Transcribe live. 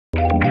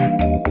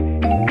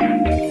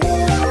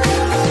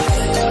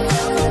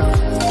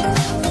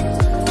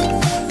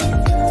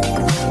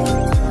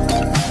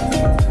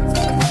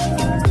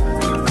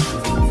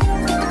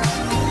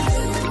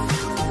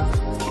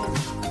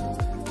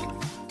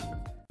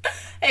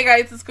Hey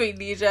guys, it's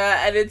Queendija,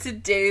 and in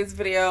today's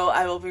video,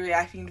 I will be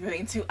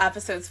reacting to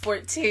episodes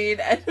 14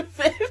 and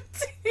 15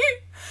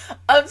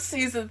 of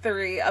season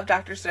 3 of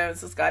Dr. Stone.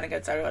 So let's go ahead and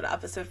get started on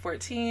episode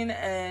 14,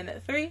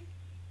 and 3,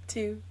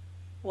 2,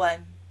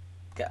 1,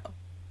 go.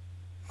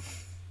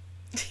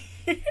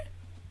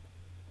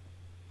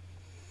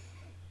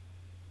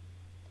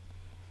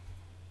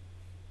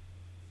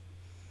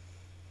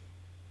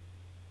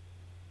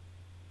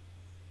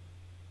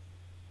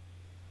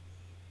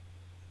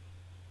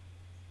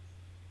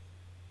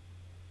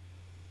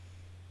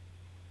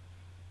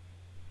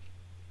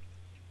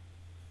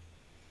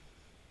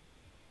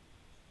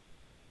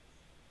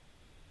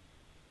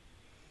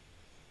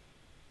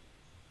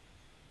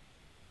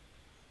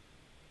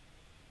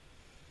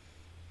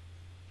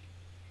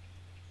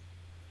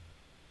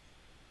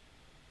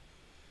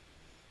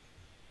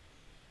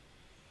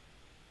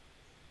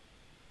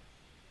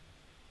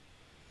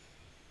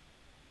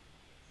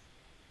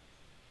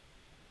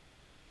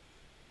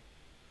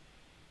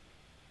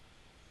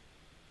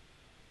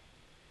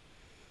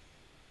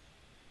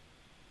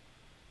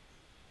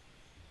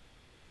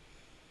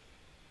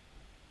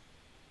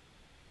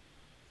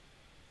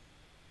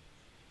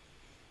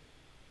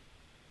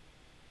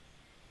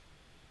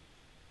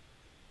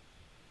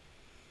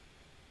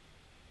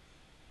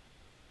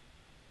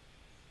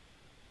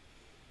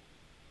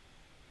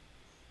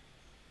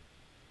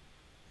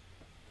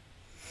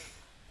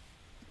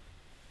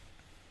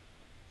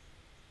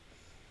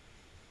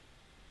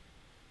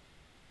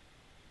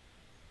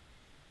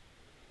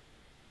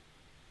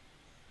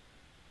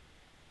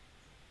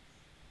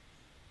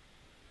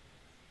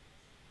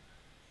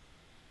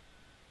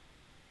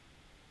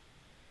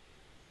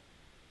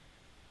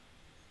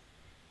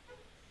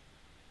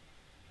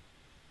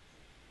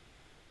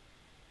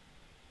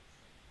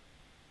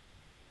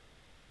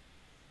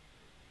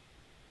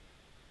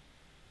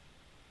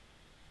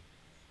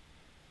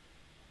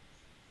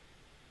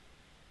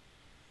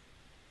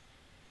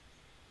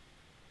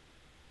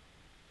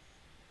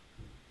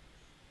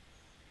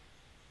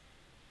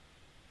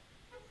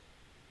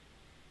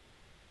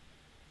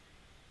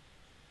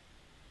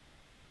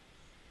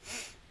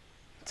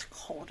 It's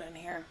cold in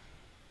here.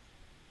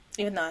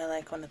 Even though I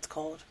like when it's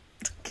cold.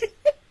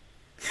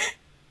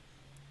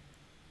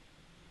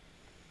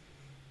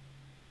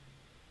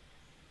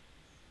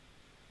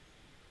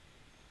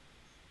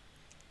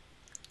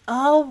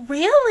 Oh,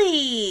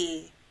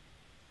 really?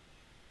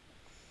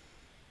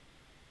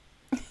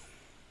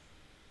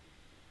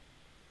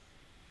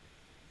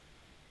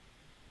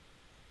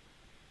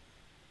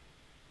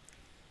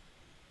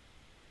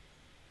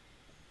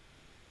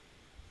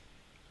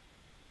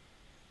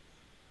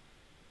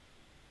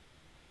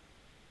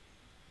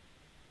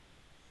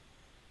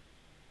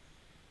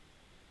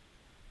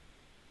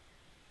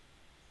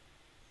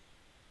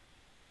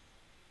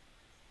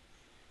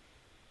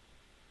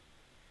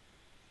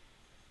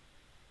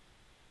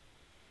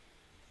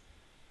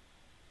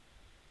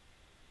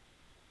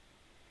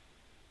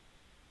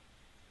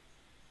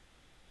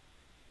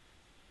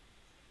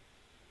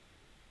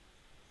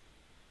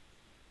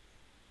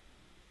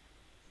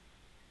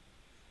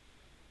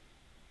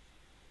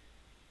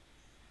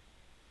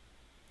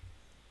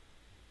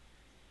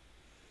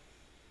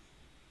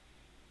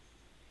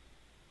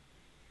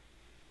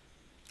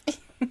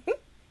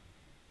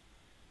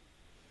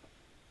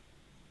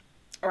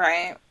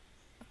 Right.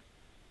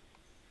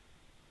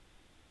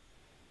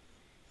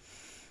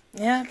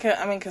 Yeah,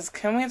 I mean, because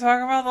can we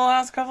talk about the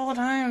last couple of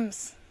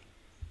times?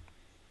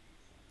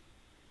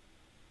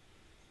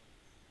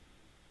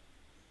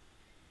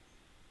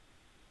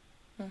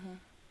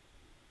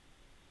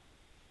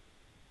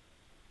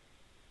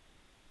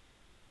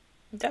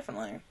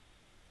 Definitely.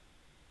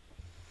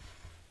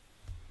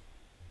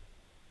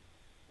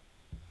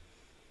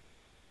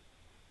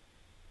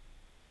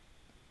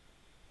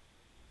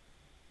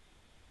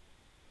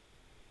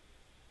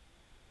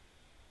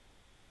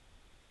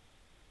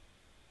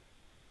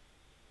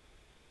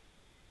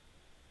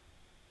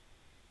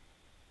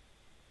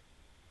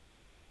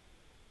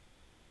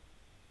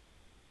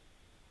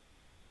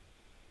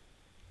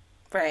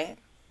 Right.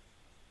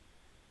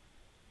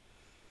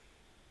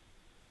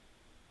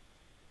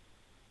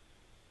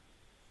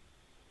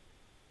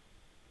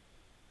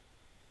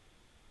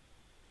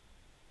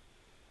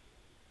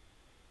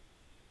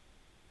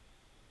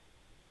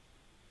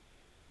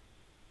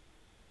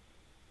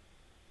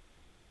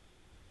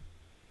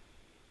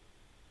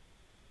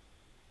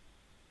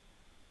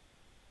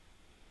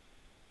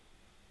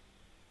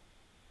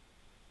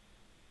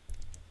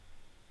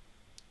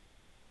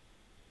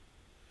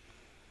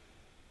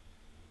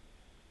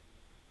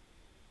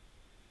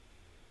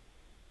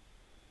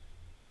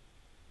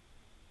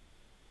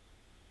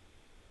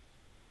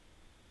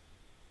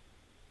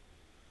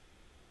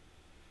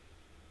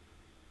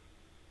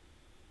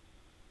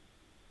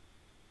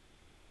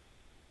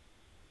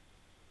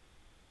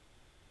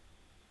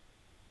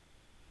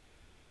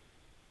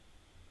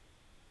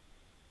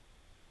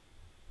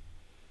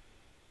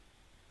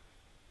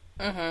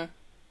 Mm-hmm.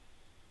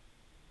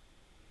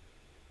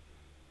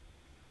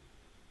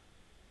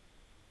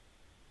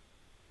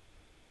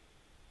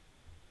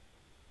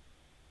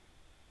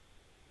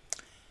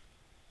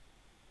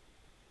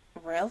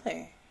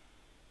 Really?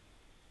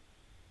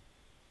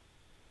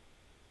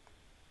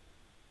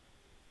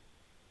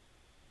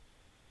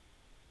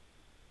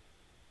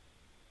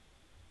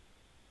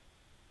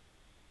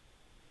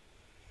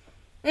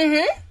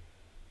 Mm-hmm.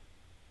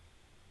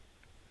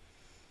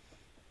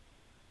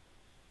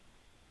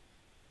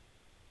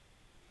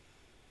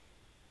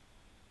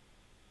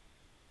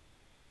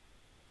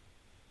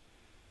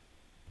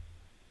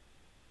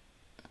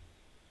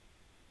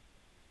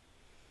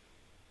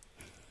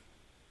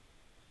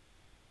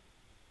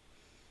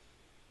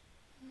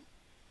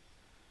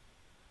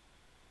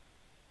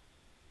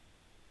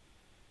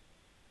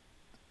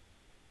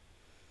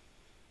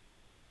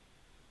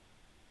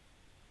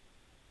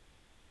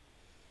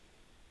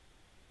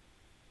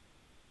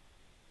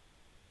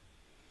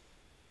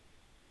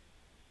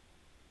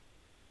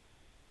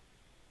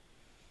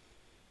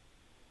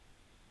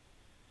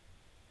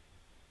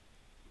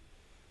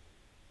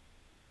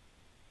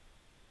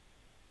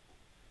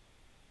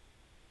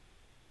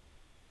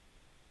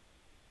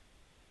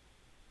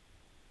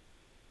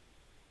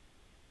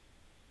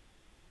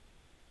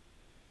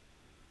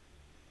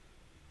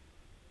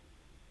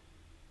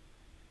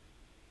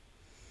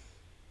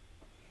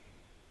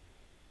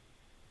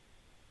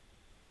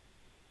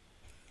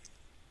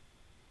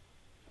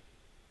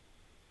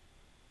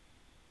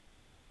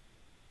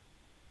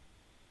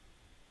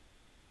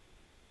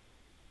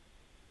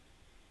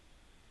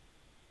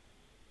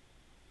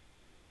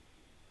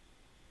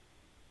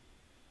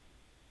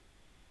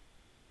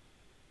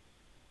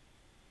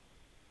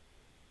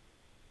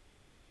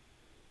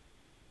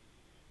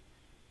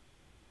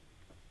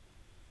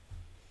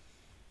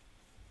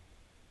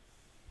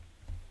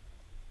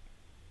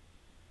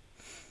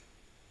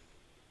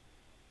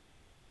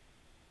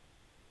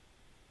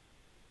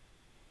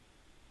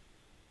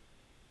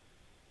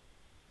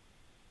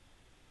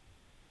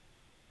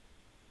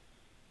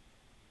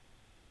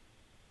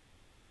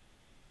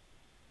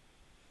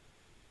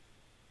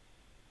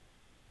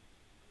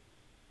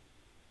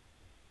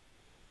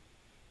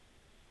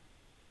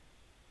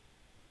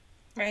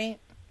 Right?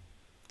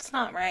 It's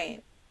not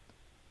right.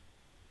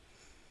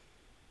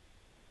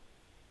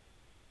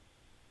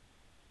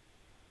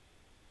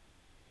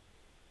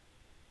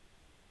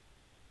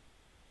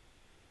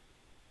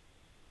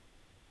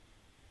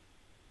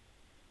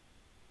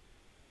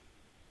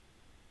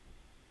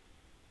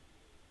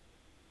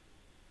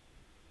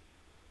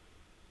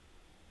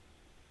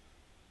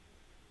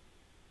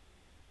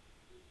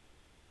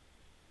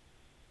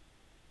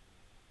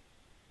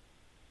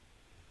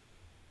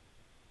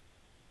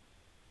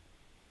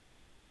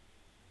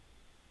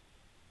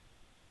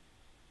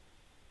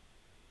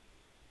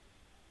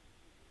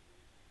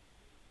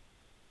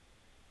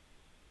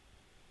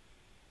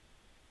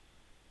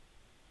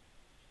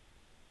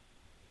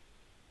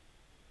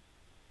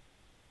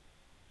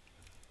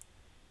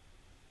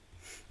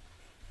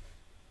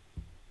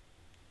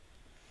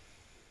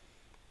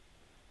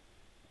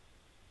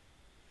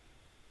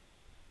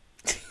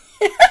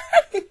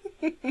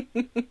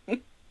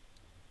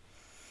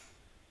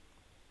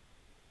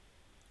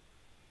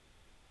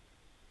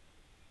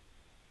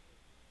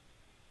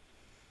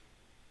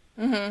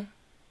 Mm-hmm.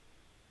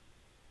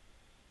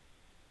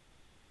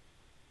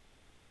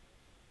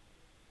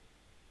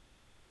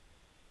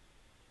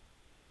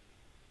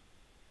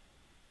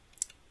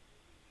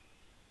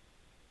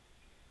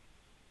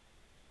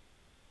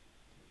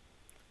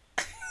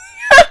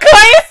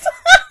 Guys!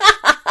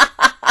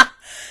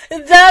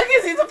 Doug,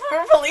 is he the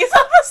former police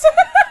officer?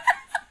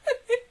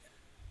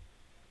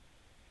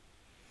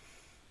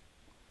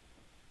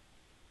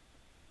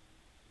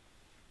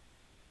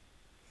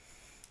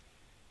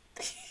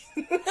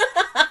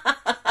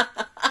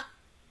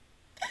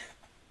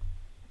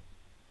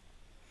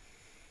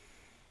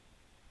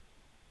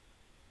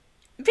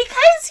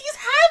 Because he's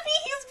happy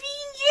he's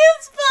being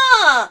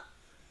useful!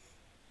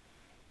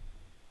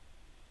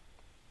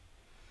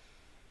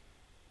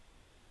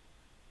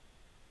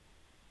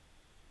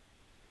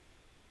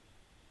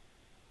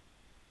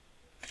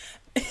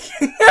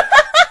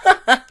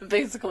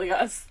 Basically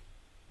us.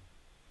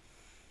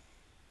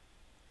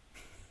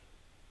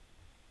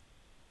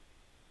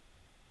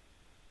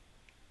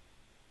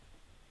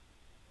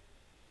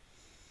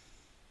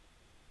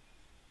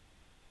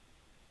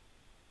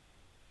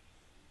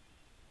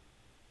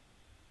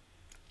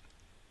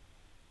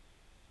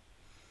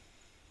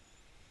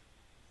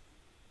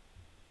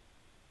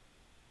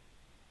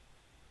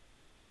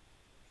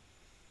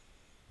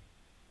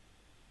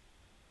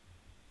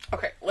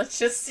 Okay, let's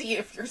just see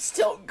if you're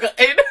still good.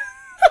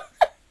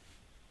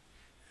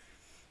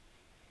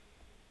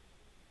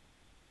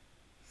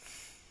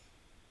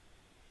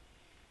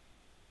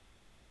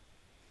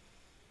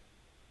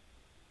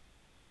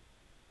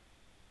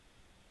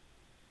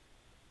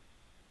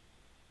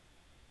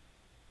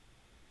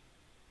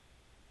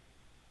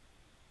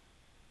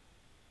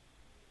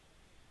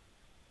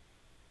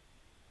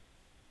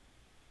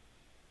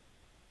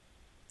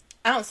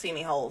 I don't see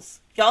any holes.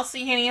 Y'all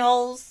see any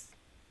holes?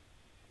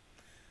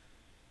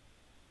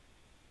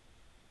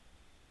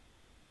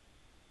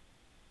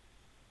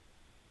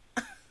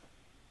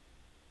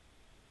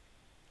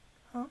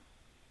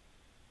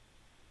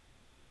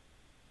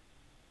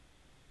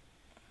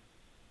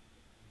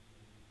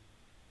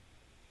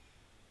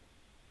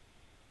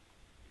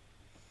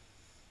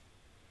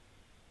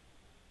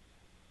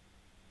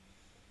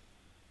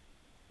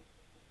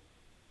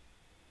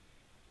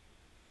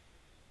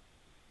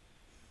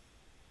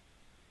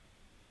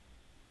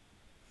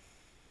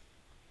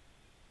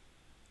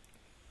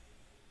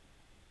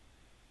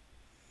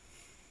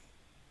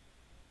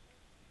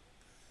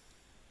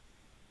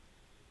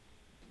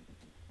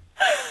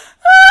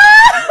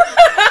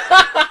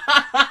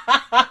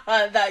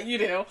 that you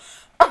do.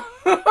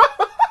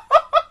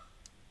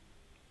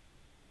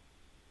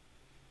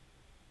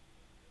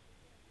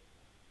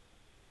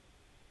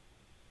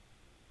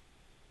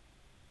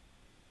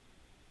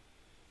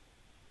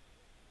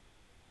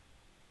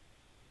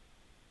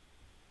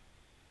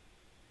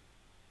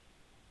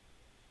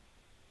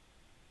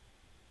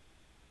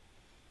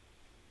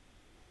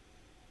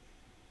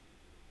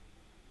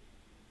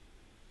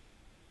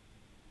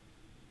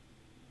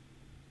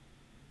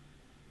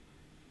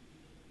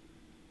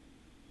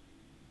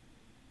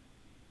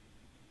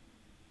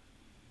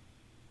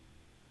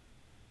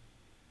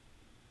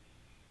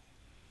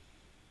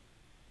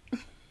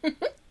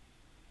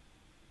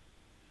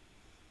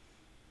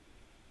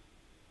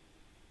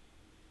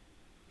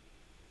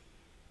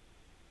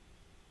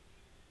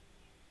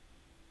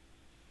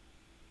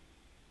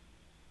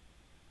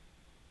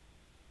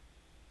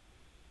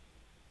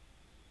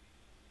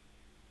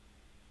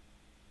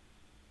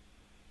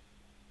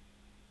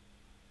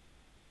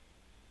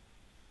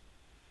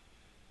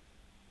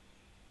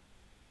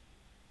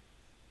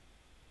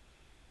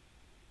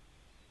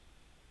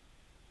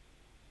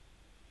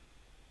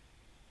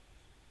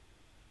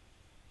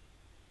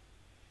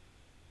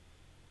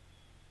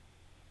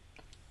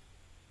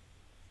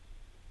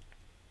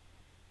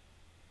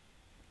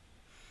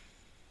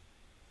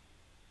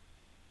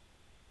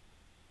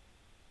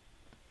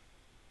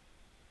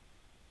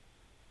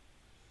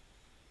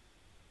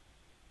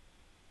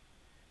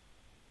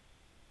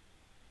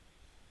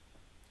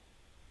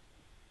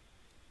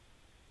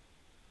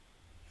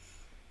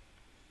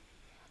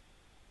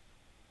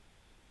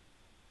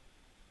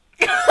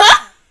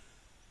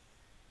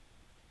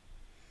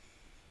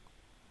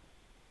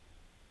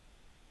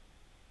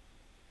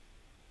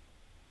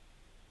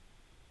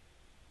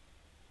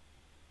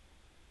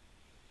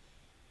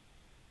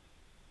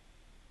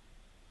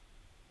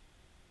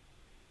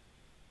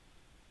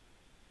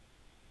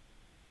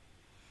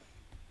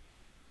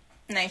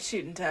 Nice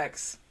shooting,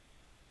 Tex.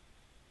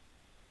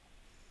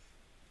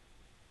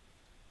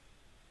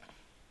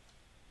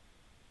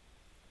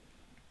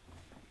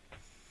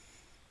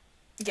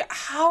 Yeah,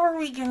 how are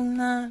we getting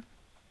that?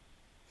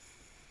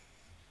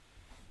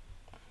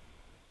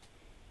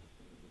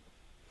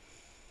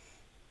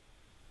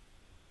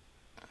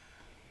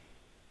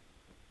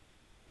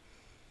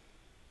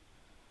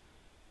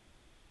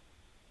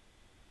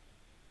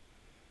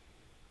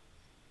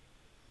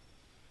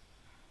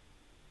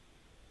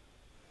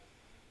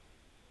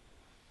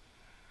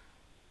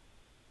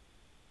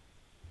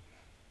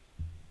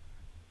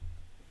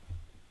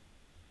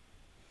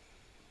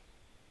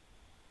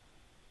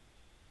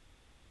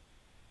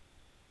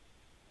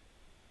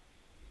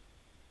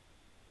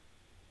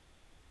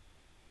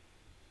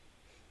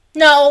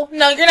 No,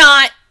 you're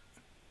not.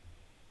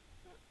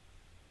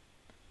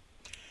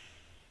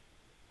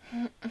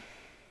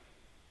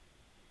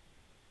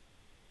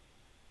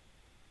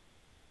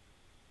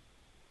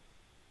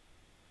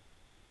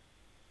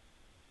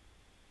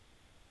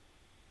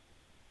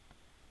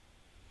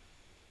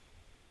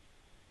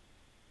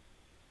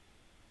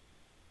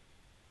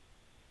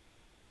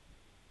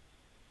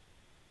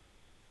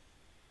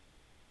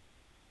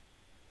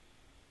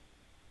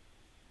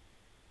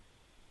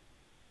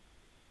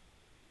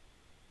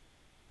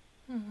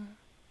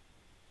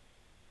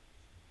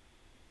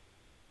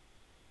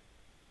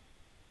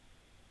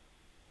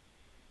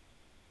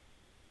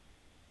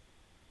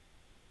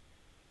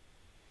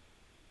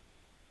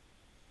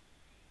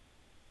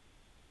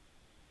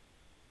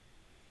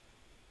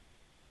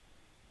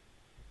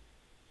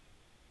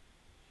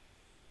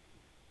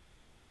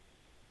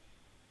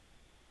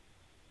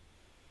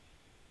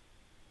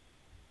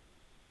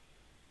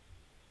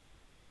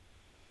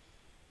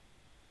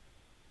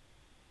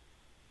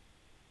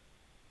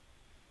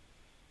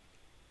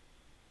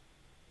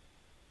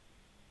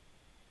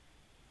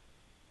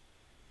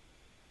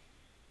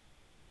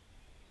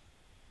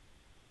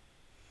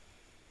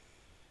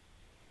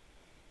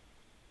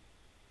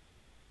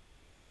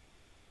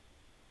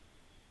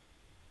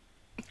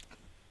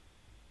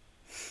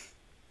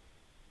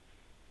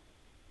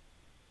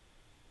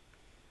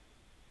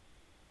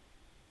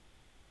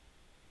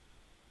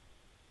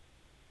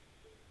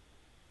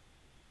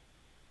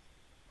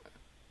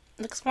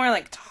 Looks more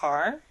like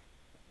tar.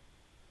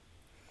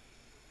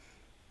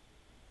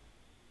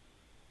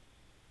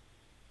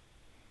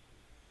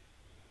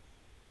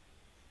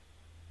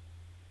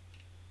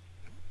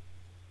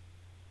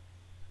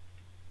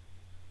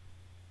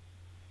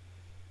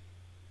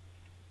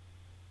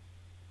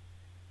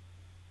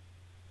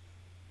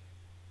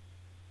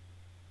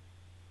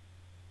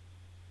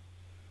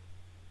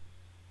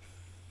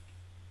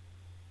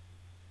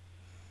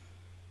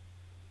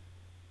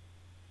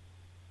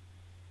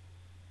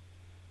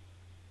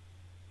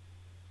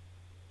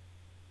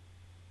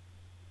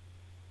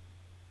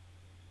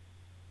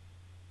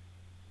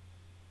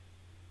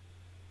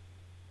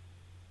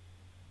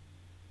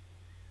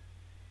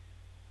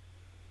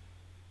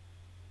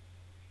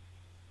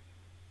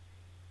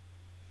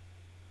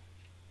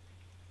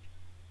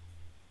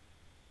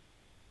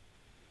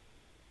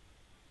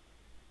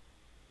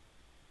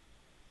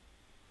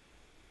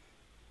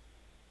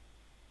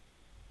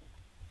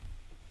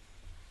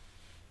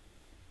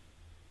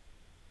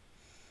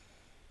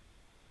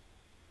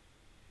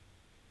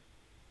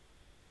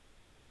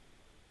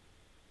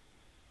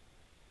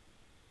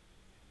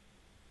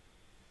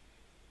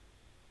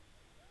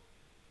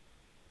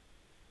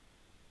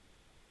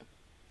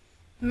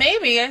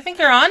 Maybe. I think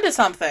you're onto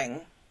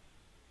something.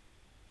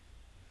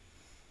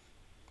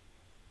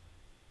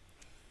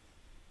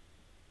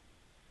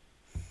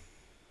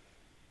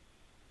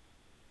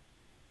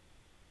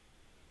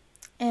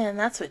 And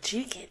that's what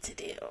you get to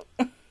do.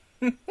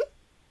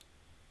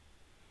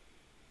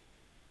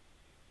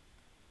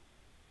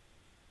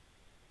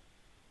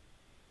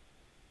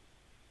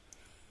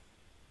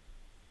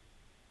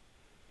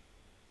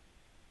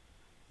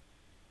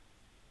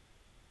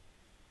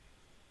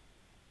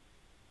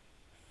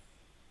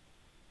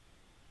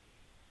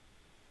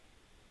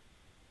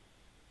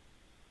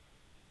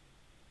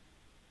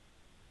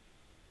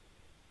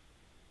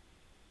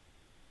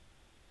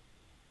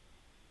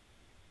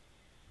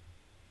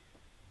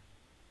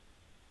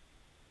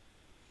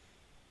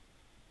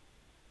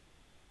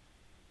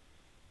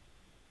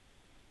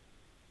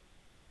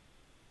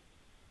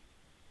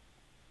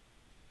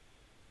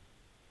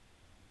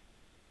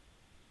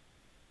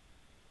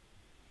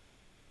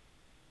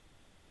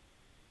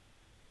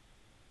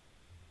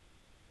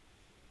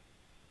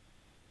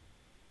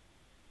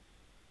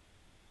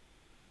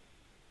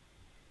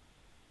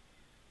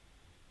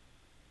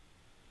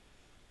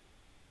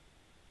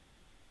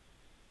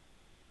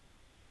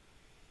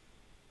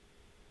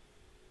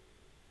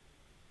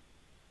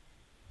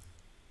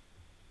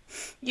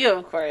 You,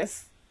 of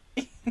course.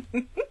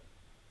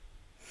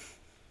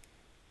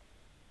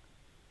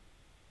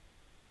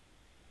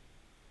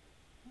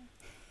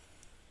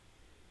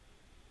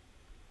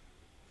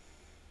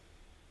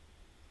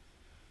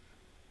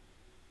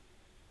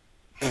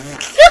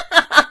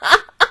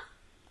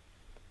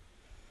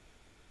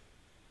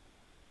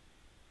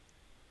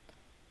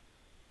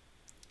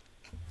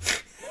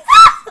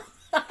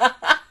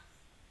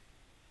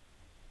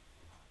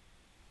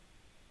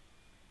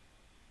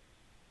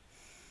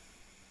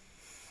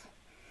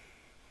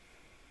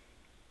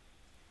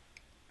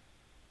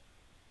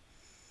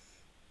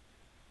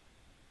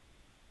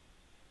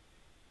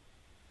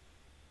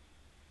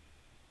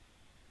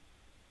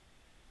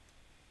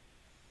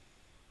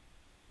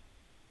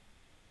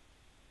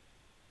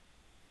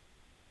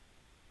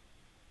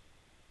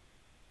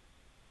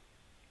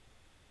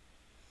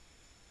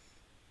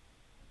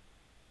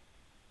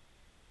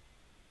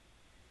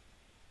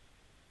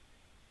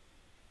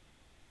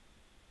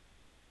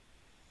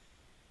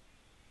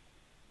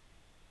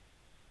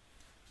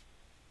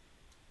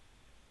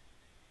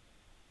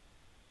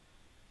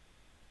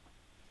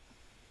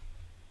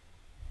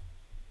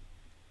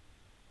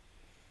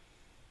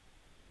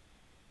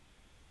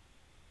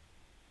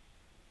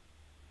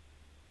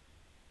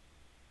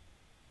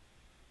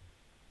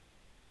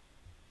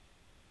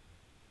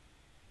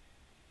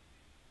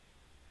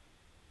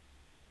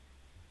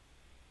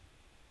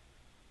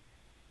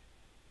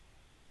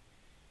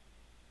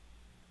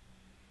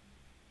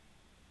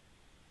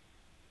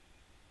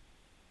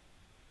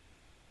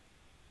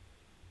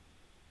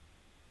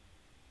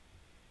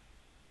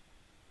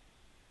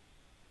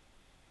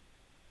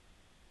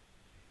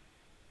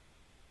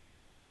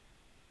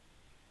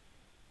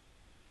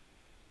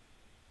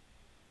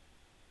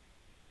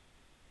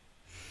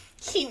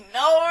 He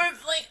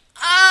knows, like,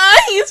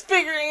 he's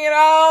figuring it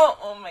out.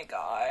 Oh my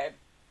god.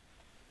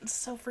 It's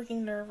so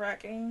freaking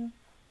nerve-wracking.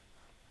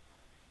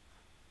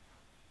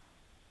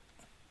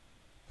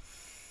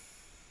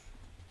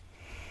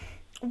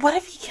 What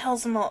if he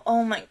kills him all?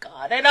 Oh my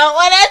god, I don't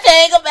want to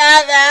think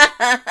about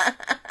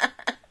that.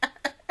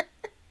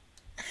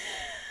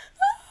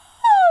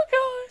 Oh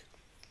god.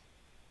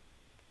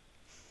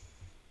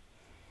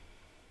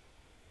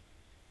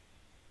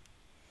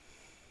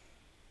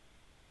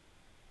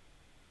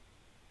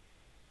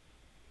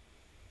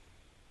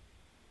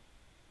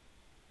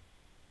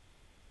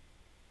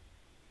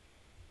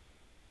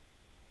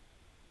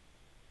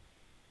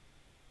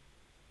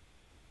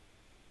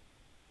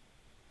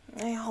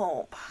 I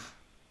hope.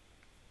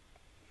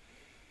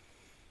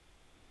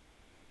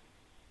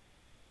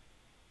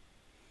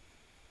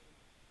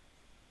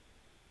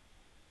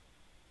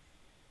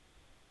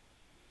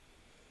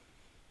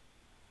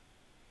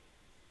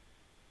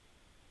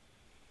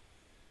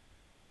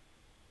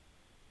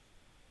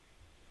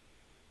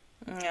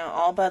 Yeah,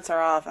 all bets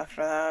are off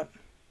after that.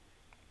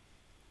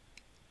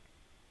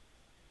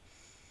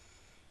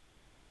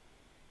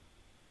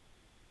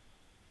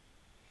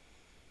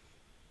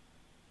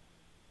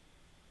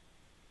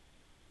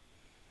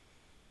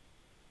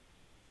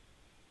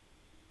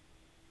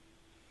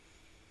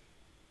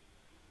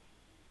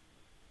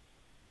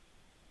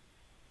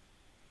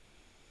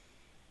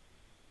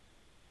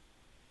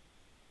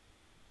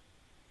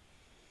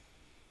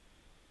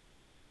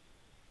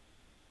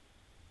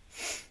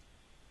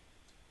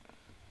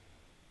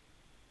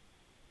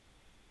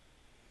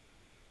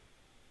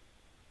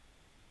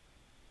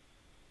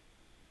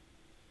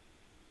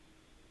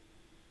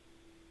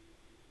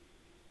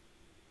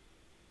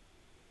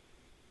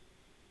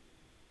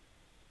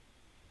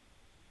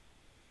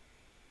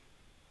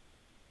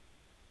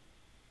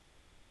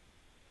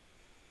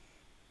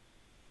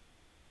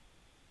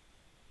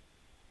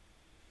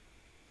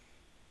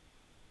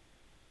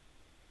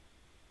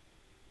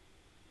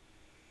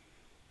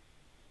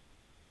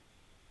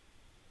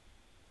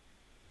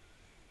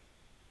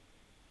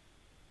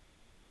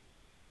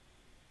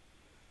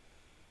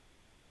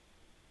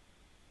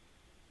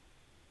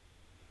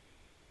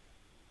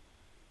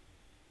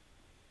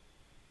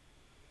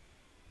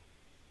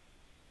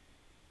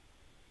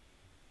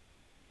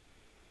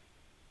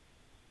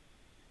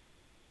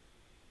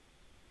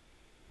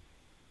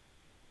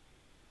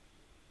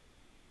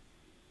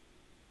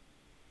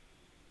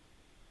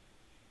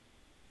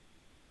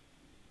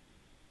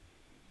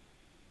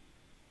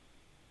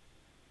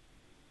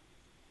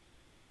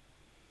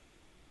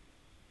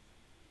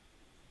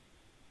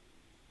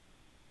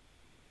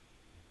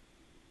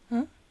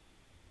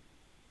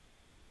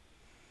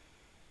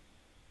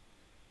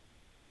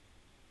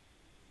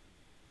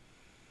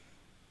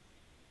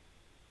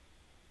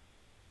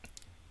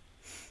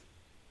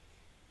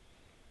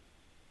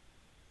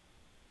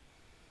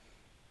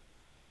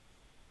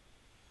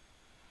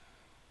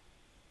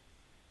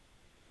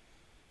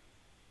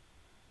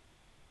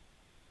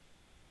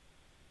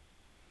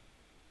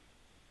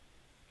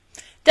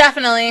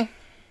 Definitely.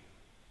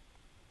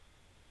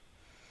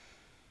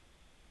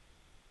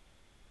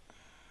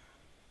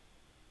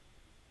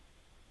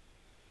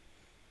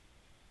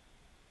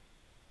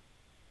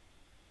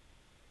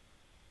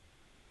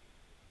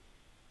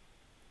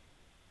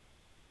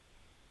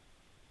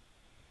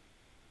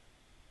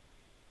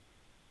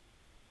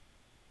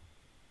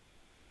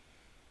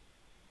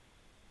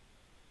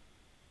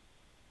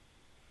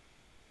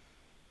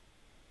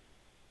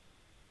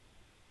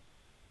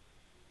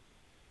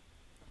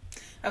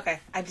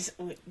 Okay, I just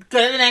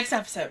go to the next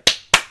episode.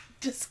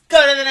 Just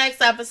go to the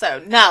next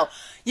episode. No,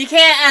 you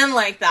can't end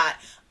like that.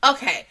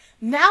 Okay,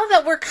 now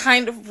that we're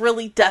kind of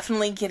really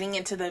definitely getting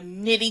into the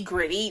nitty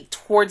gritty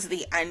towards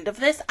the end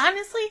of this,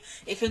 honestly,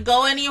 it could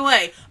go any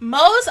way.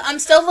 Mose, I'm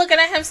still looking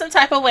at him some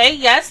type of way.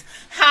 Yes,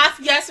 half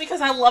yes,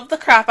 because I love the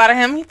crap out of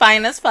him. He's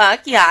fine as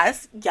fuck.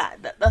 Yes, yeah,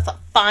 that's a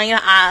fine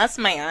ass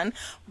man.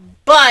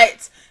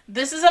 But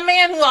this is a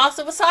man who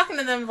also was talking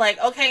to them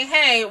like, okay,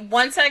 hey,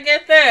 once I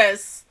get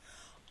this,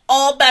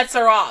 all bets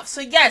are off.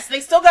 So yes, they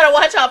still gotta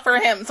watch out for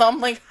him. So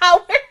I'm like, how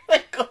are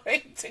they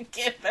going to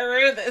get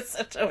through this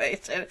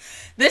situation?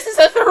 This is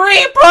a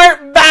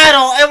 3-part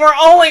battle, and we're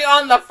only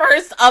on the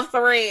first of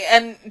 3.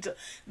 And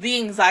the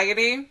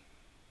anxiety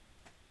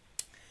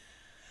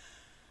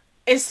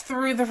is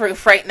through the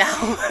roof right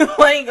now.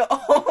 Like,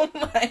 oh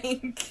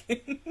my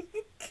god.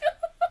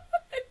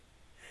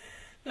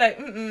 Like,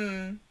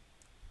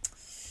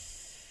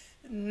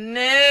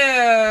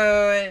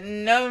 No,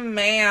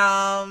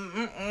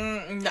 ma'am.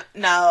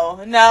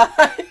 No.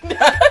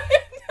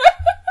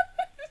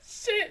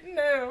 Shit,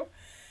 no.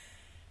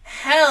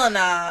 Hell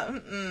nah.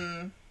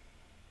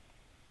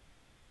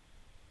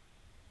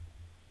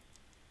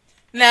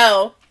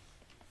 No.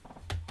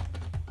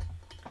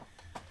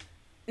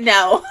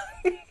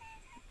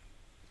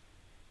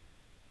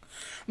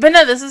 But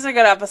no, this is a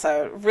good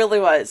episode. Really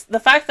was. The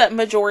fact that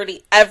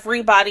majority,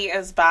 everybody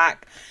is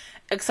back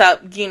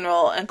except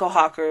Ginro and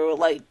Kohaku,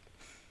 like,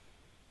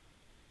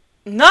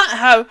 not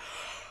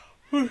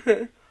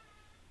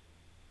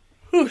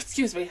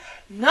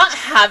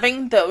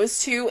having those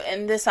two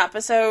in this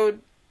episode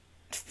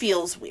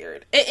feels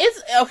weird. It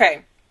is,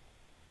 okay.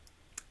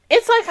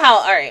 It's like how,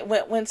 alright,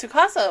 when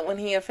Tsukasa, when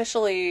he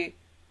officially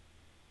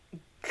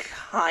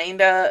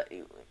kinda,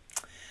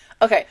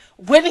 okay,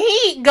 when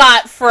he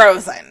got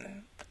frozen,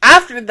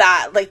 after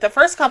that, like, the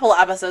first couple of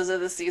episodes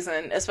of the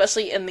season,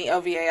 especially in the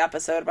OVA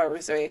episode about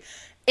Rusui,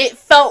 it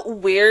felt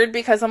weird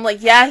because I'm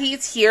like, yeah,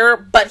 he's here,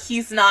 but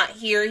he's not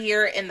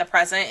here in the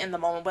present, in the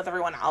moment with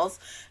everyone else.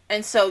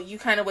 And so you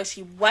kind of wish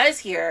he was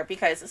here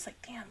because it's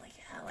like, damn, like,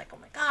 yeah, like, oh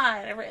my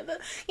god, the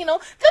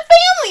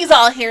family's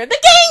all here,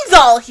 the gang's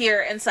all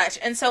here, and such.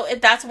 And so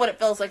that's what it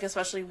feels like,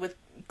 especially with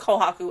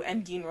Kohaku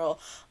and Ginro.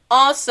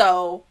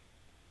 Also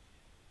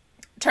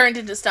turned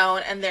into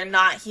stone, and they're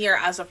not here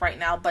as of right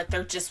now, but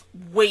they're just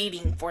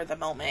waiting for the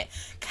moment.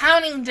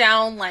 Counting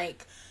down,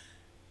 like,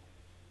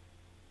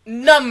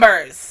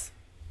 numbers.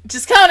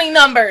 Just counting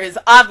numbers,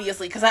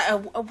 obviously, because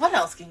what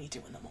else can you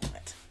do in the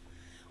moment?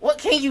 What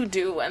can you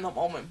do in the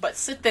moment but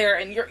sit there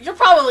and you're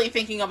probably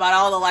thinking about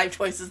all the life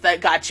choices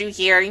that got you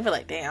here, and you're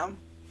like, damn,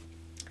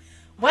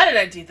 why did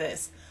I do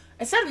this?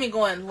 Instead of me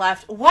going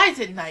left, why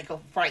didn't I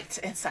go right,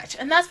 and such?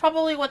 And that's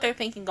probably what they're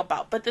thinking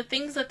about. But the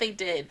things that they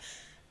did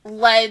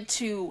led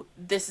to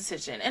this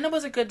decision, and it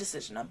was a good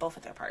decision on both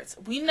of their parts.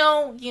 We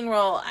know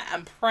Ginro,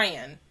 I'm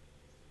praying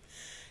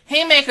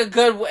he make a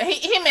good,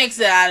 he makes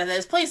it out of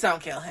this. Please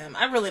don't kill him.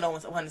 I really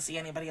don't want to see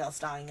anybody else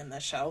dying in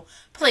this show.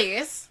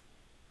 Please.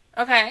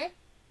 Okay?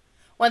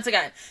 Once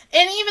again.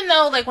 And even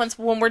though, like,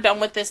 when we're done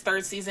with this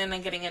 3rd season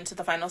and getting into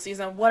the final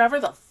season, whatever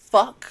the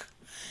fuck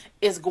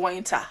is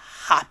going to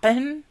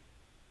happen,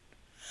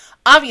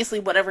 obviously,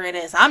 whatever it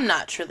is, I'm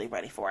not truly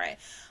ready for it.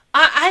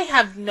 I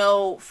have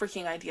no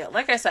freaking idea.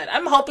 Like I said,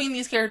 I'm hoping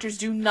these characters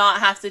do not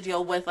have to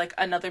deal with, like,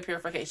 another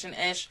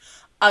purification-ish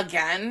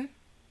again.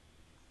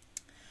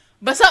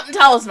 But something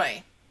tells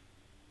me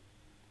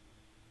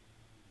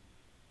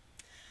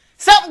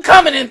something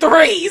coming in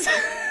 3s.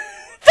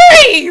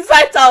 3s,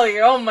 I tell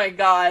you. Oh my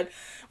god.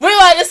 We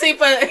want to see,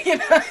 but, you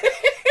know.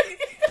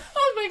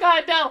 Oh my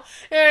god, no.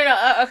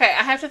 No. Okay,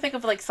 I have to think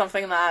of, like,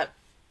 something that,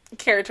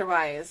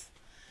 character-wise,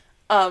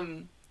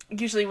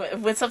 usually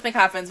when something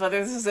happens, whether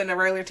this is in a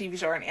regular TV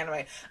show or an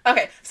anime.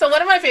 Okay, so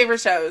one of my favorite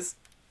CW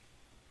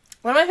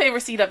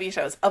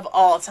shows of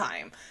all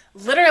time.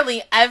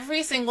 Literally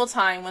every single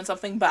time when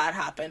something bad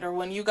happened or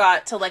when you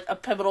got to, like, a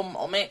pivotal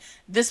moment,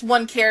 this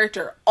one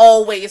character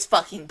always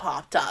fucking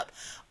popped up.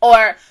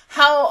 Or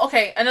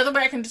okay, another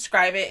way I can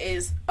describe it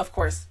is, of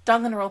course,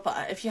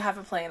 Danganronpa. If you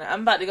haven't played it,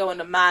 I'm about to go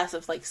into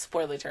massive, like,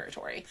 spoiler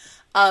territory.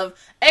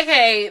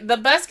 AKA, the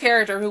best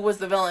character who was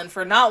the villain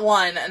for not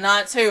 1,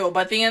 not 2,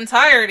 but the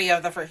entirety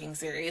of the freaking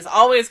series,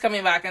 always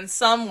coming back in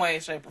some way,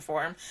 shape, or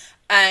form.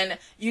 And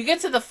you get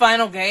to the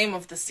final game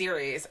of the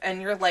series,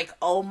 and you're like,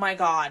 oh my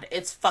god,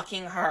 it's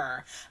fucking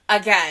her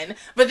again.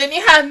 But then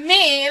you have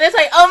me, and it's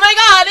like, oh my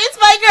god, it's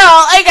my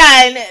girl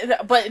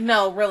again. But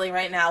no, really,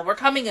 right now, we're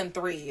coming in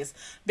threes.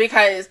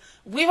 Because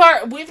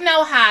we've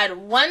now had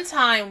one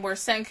time where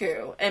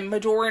Senku, and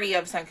majority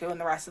of Senku,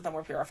 and the rest of them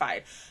were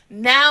purified.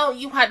 Now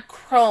you had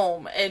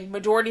Chrome, and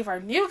majority of our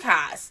new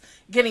cast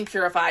getting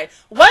purified.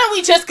 Why don't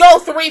we just go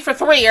 3 for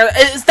 3? Or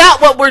is that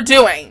what we're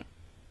doing?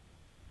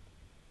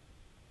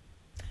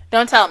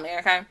 Don't tell me,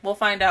 okay? We'll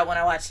find out when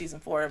I watch season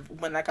 4,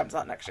 when that comes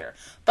out next year.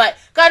 But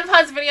go ahead and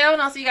pause the video,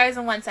 and I'll see you guys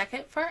in 1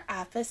 second for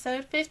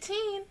episode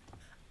 15.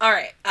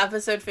 Alright,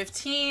 episode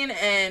 15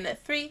 in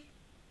 3,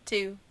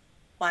 2,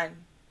 1,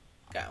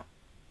 go.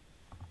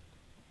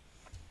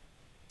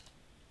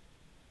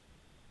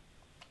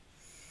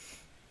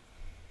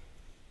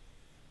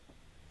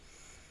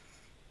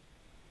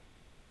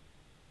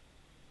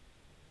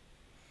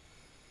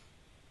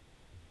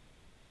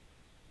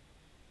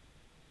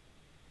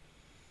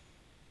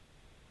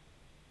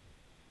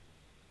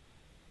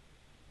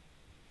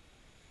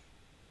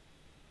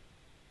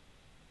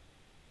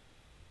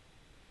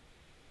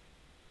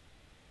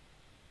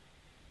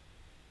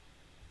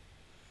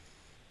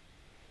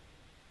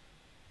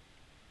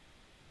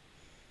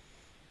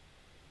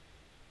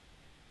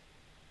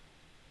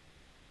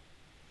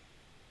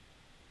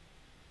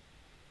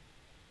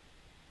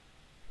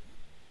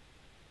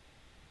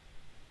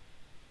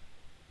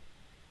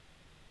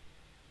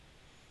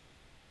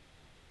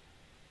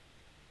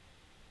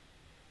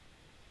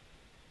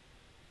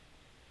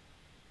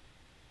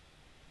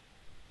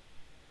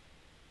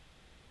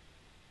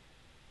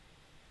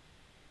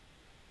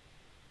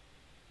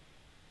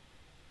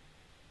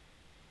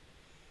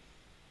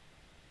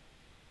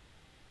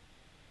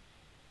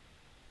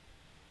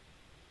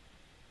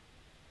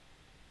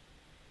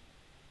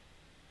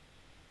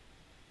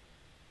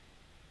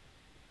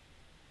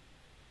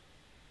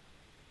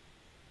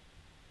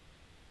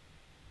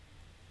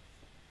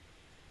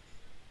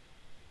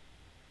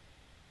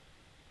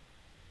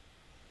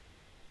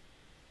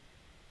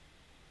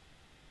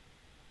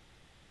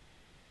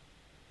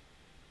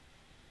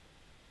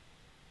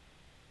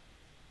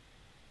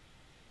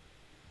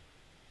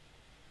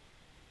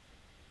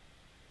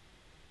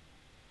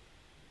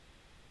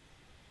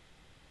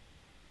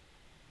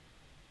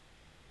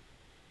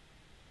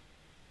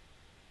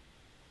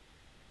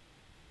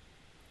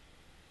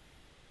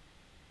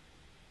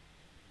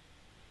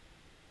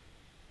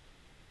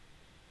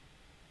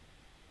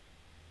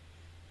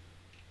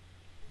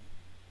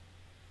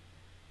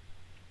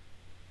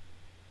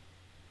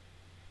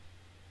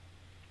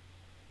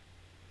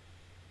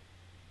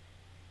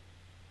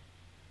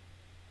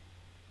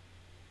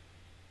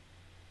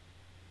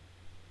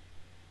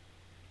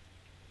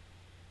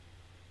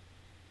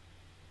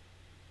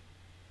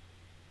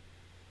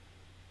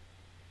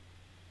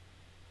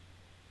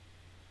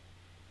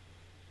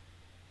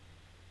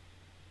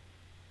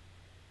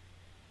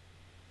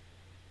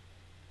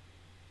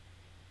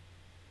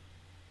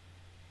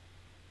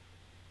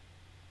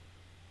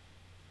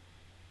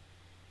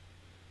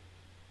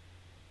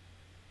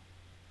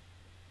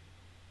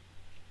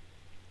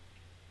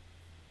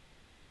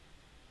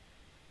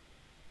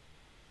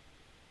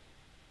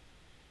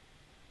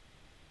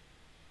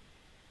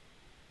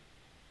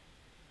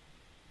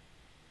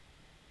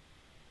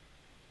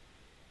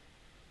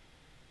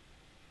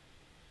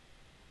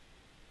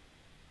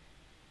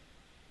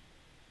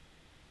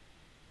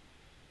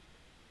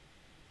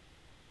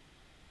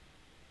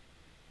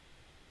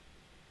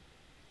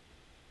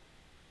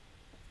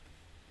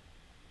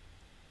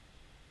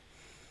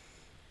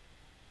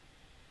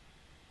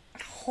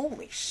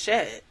 Holy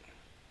shit.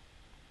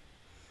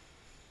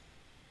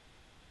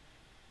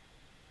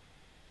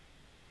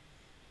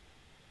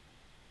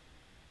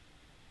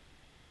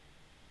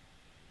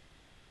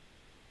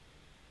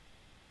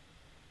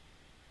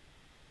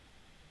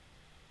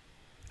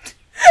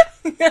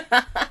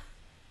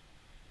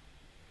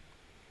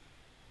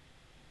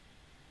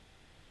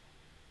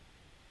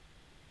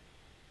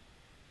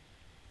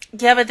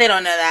 Yeah, but they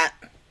don't know that.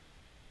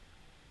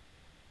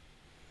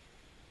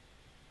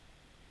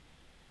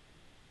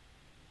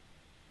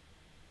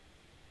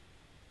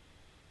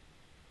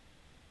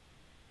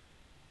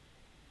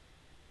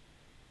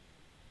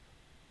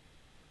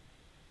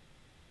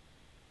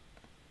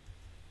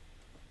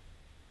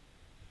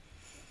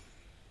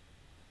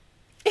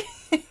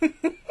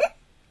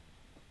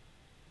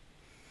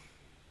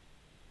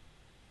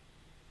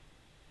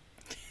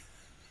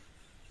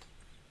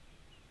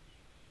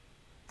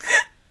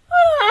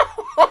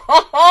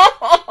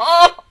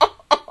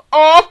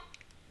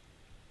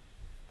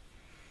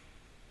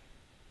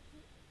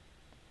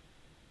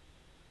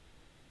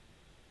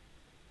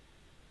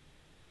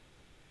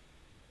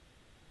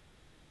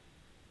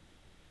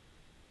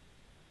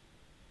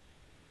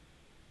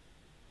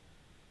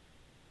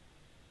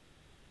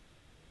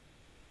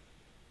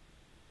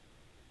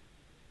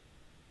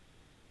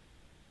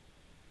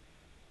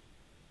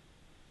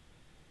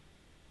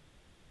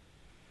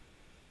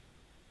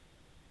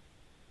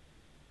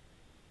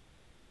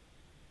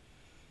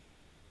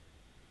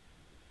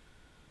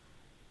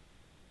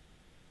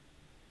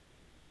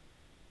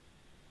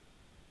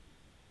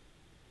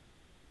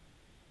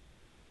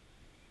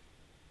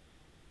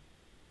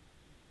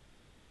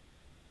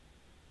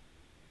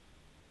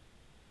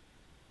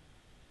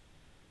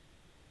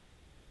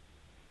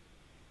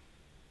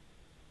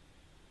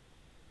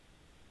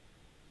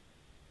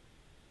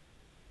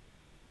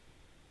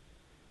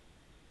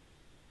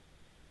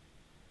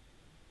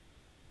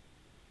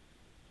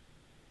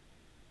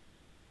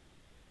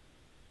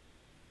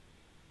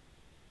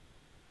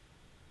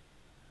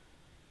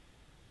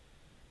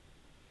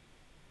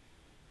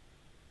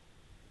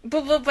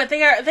 But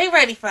they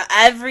ready for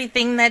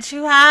everything that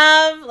you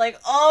have. Like,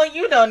 oh,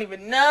 you don't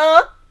even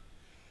know.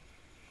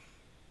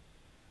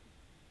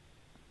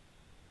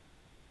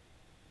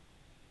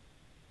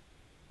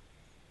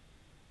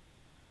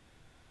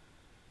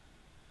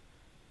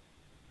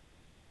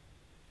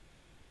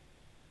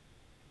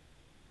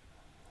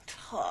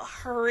 Oh,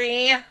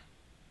 hurry.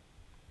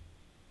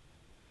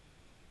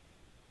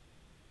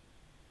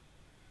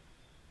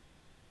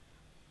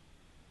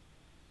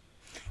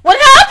 What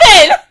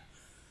happened?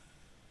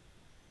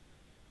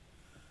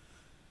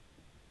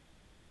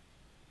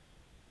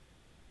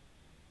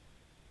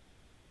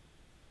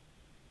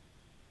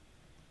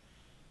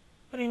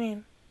 What do you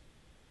mean?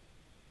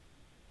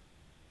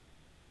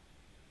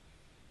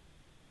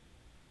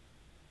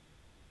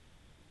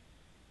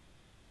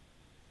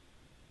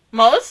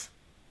 Mose?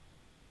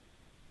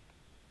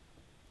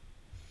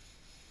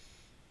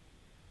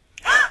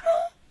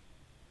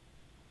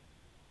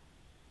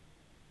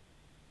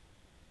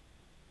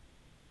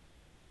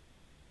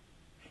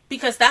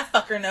 Because that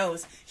fucker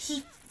knows.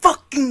 He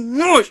fucking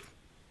knows.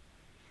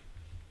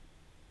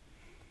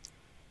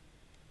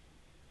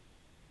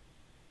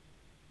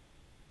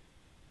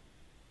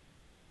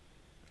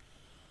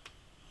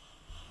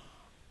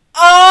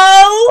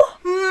 Oh!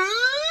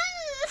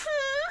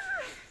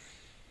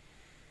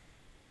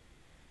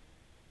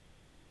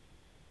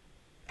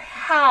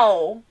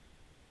 How?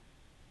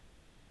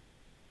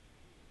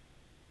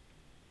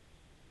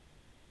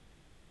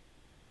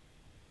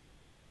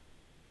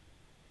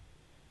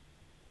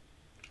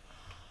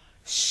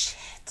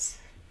 Shit.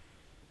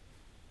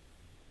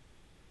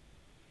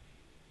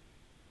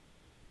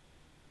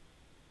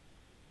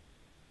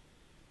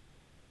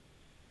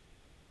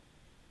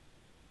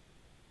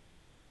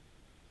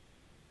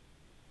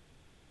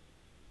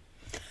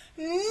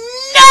 No!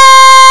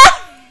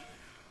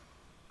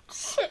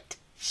 Shit.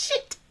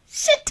 Shit.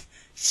 Shit.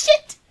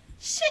 Shit.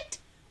 Shit.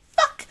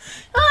 Fuck.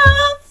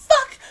 Oh,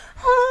 fuck.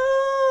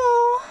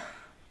 Oh.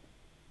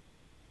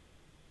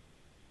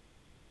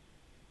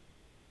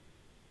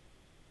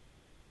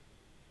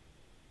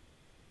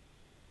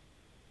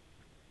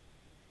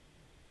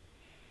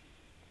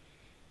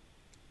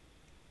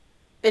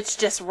 It's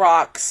just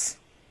rocks.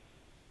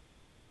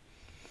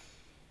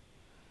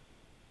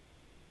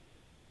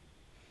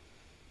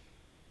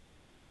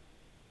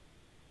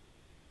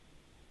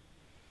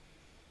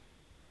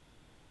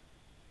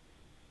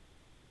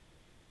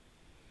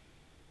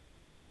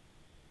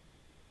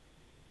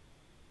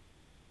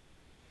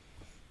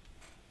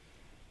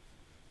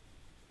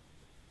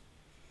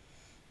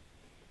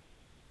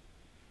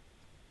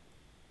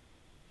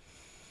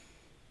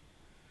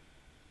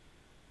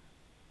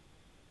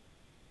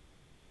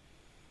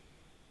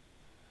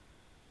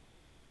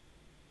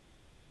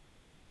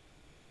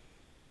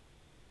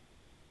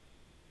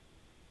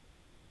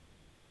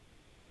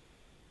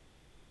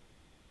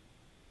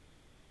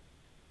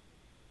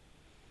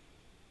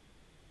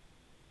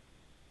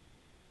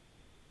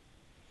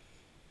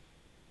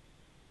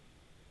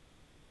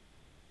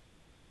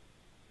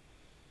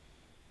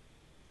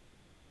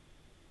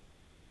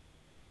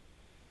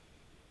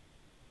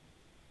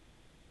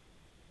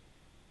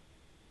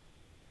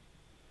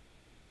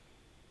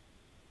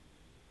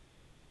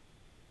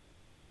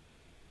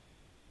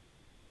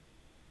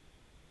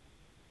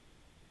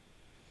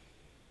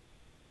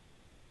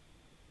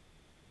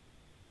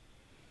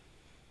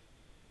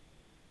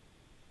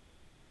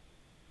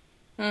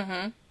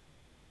 Mm-hmm.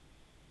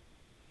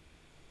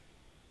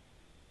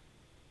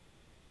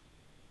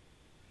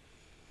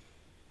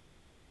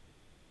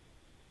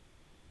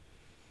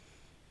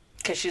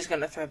 Because she's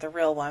going to throw the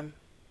real one.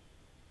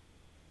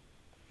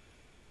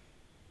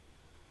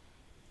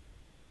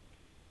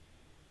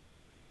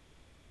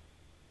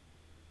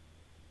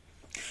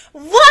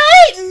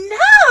 What?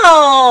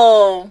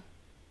 No!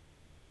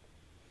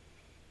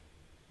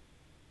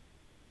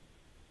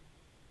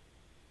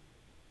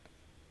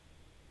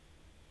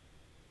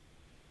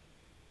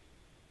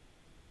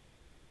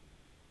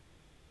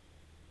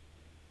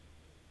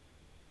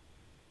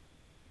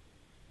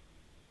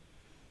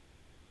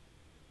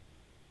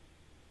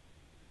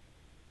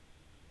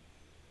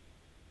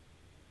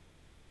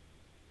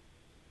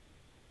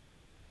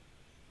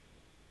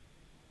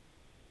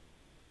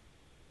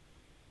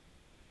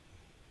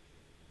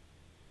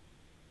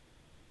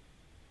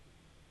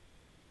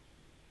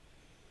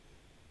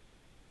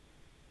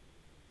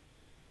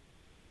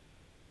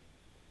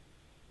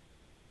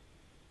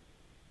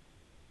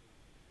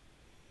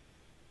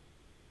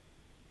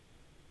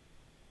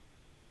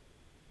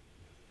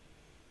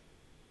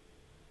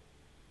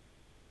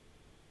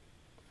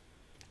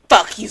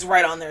 Fuck, he's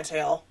right on their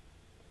tail.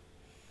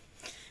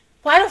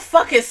 Why the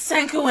fuck is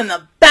Senku in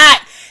the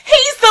back?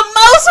 He's the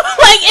most,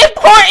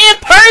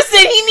 important person!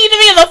 He need to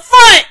be in the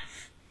front!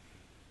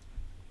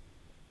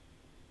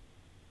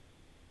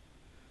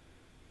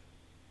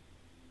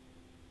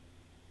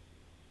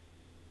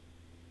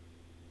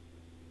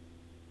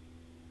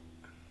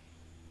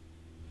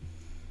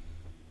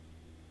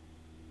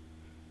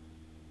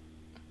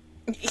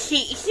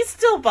 He's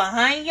still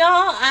behind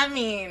y'all? I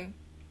mean...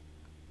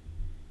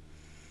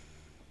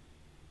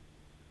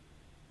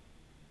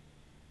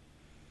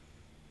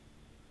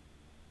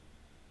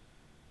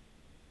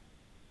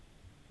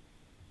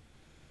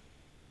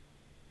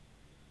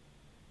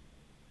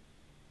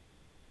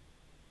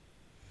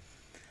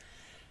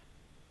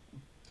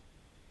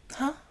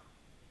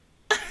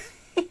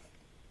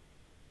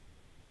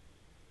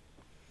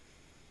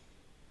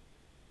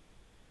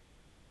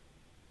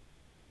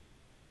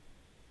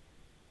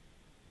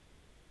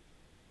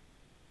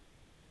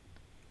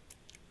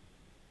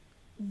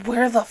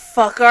 Where the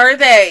fuck are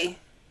they?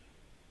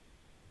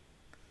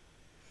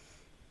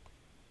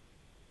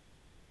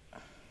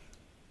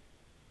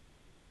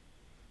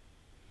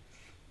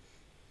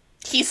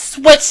 He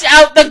switched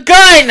out the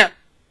gun!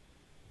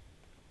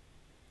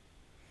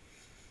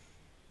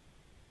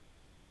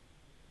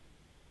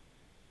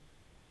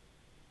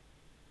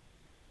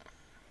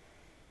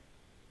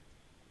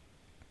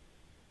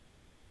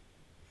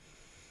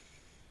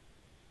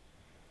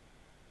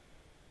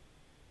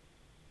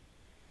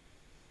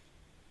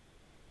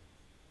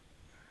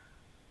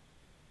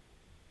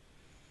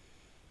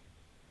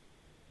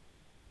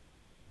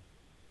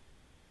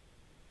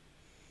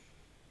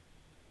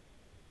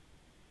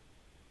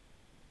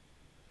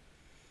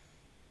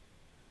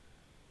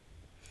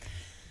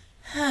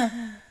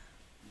 Oh.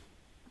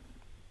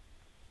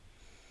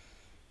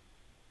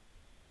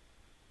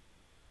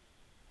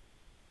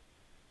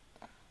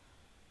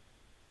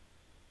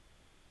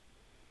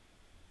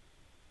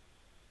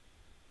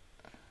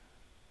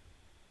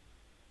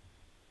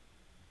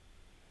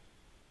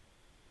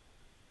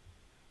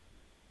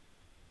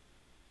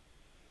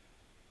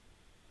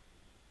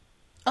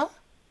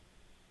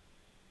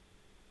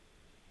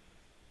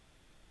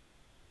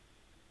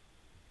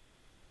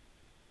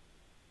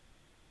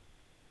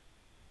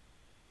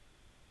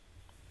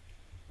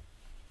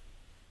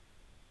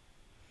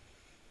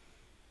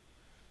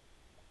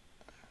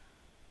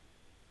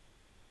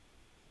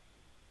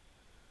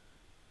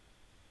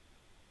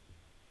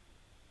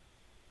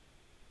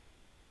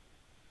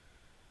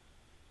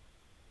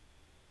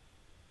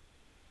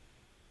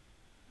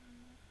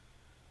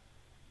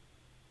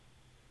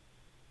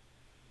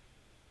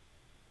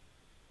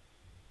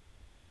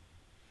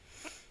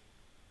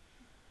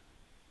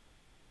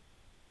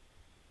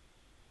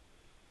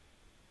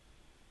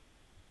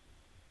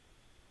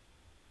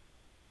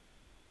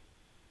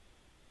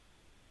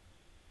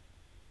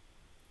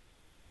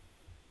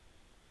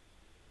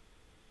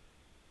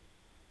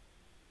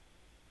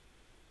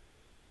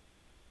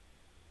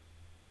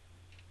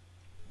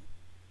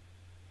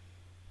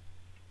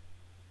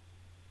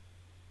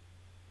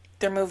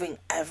 They're moving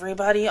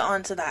everybody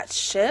onto that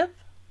ship?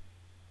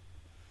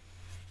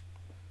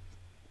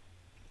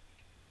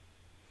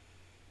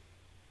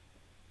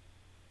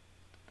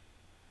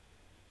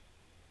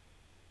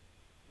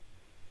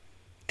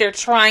 They're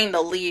trying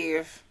to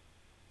leave.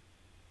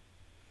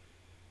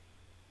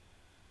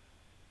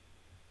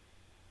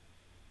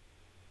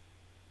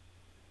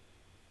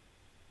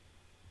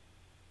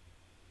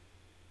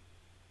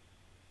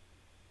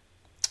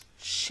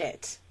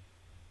 Shit.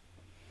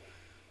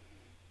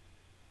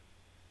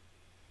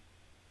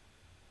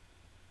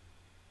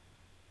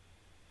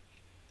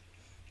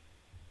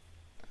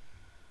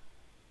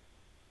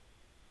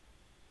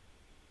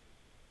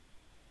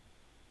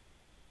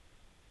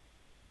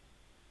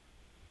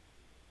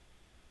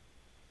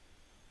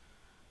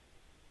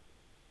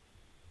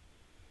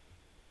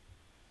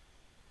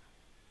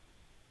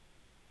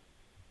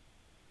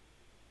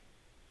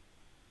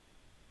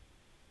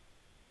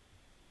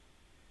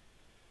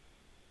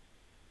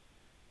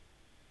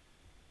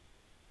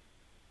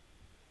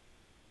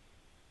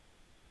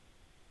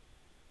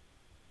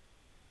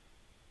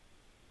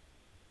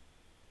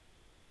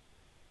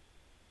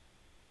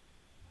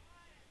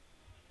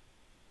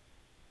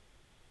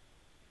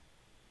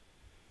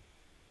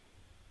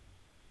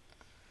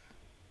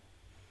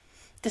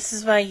 This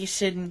is why you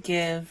shouldn't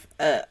give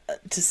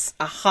just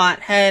a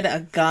hothead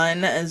a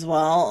gun as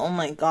well. Oh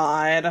my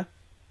god.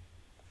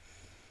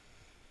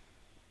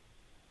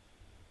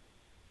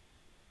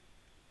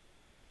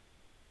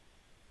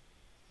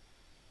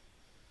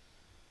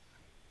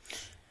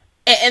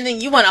 And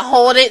then you want to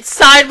hold it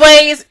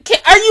sideways?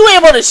 Are you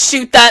able to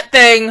shoot that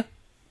thing?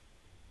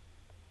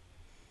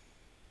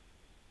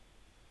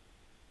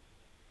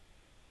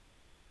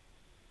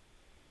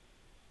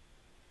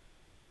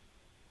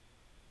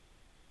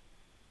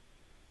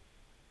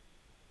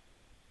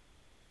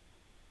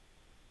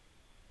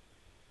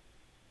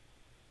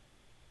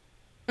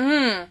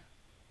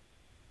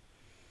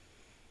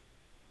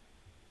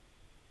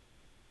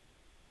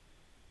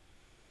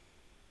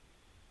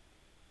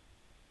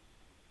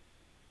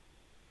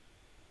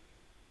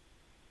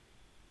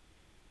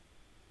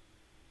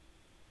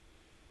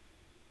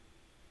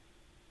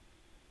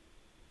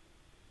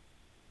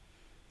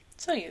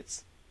 Co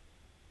jest?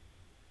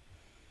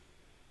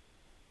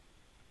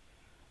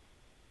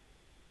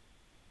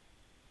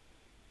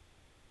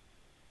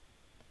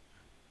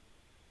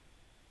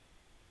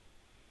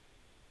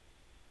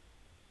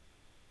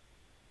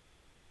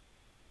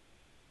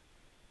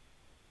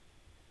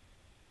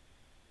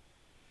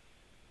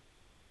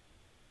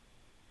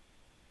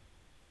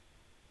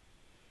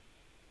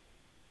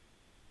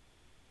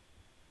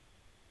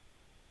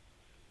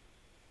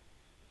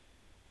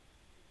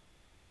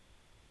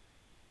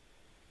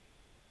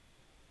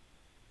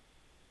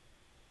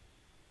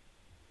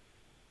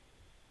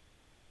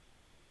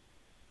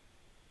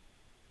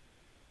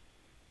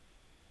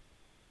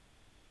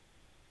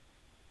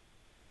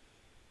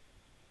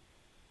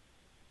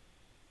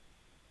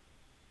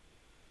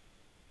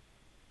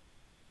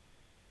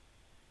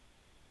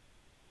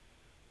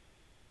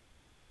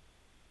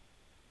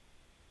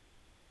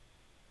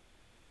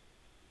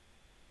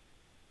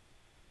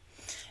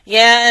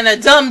 Yeah, and a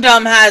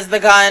dum-dum has the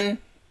gun.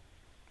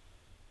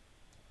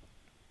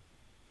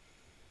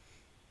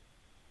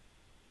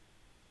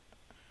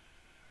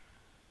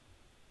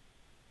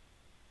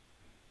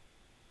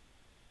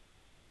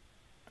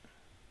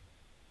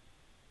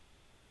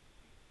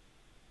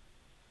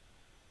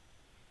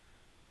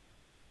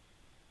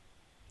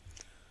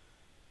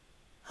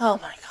 Oh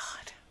my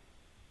god.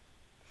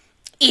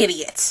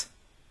 Idiot.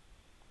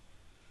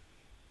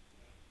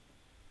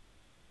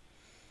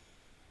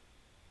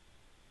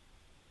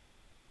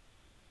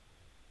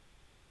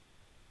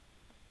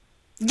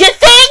 You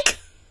think?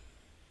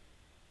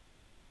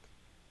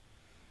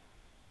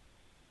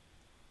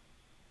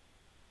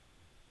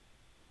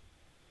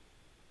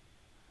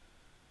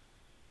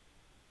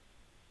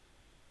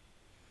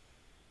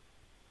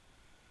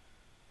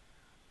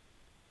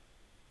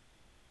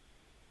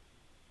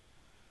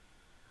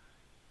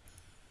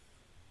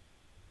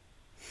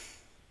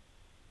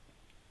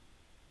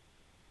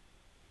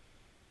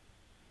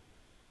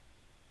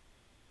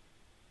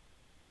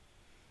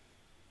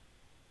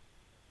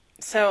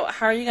 So,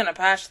 how are you gonna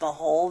patch the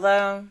hole,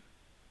 though?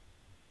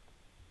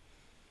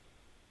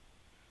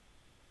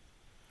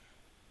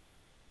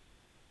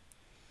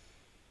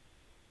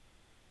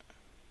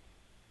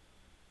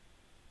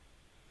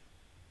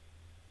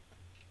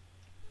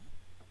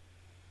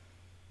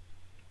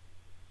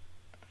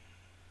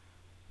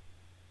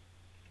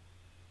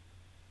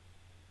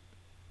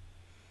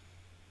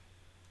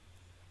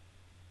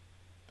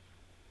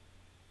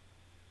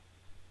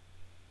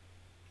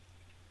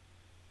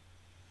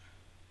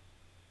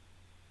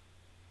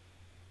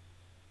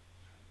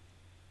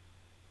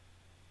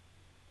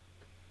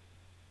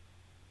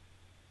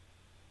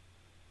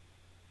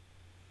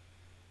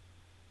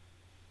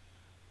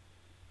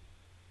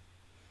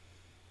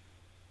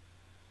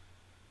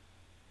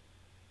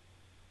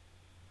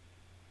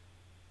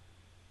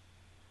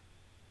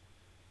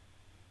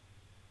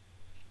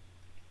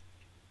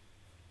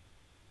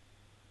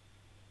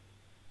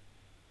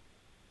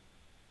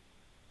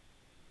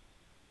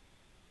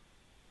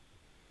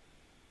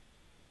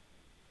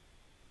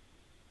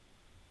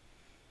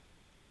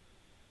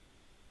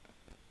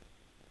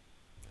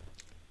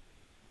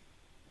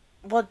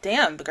 Well,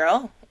 damn,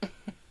 girl.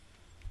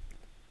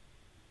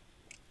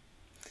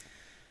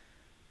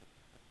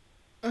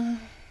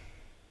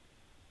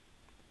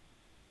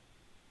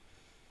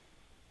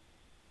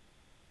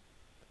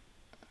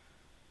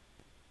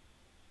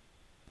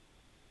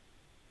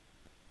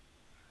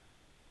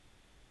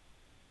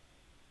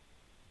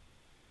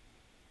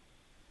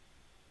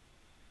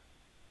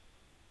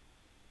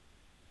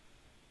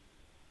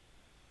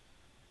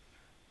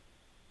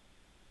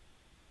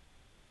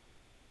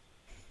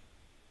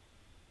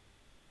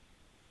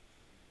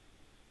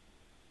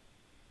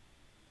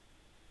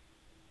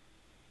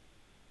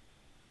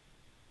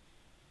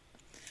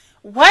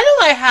 Why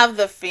do I have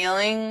the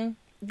feeling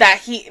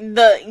that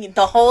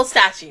the whole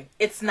statue,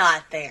 it's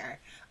not there,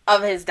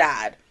 of his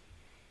dad?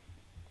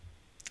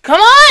 Come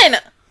on!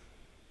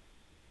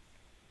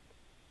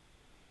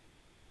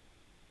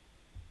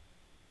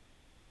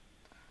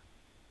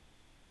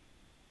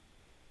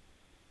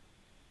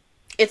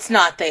 It's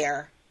not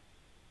there.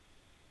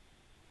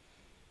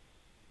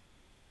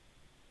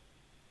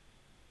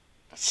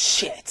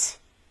 Shit.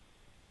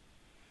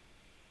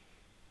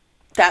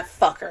 That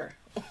fucker.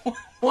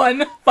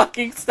 One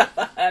fucking step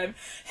ahead.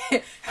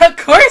 Of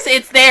course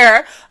it's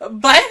there,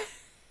 but...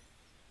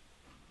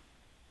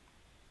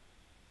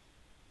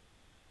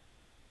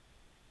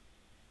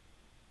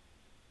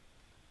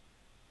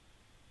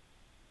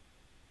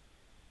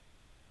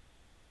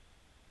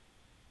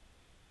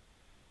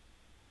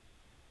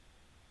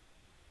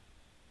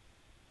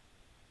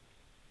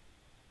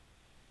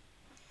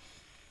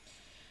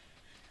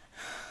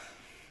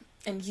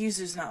 And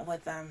Yuzu's not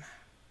with them.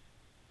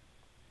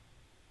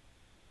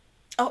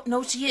 Oh,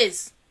 no, she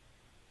is.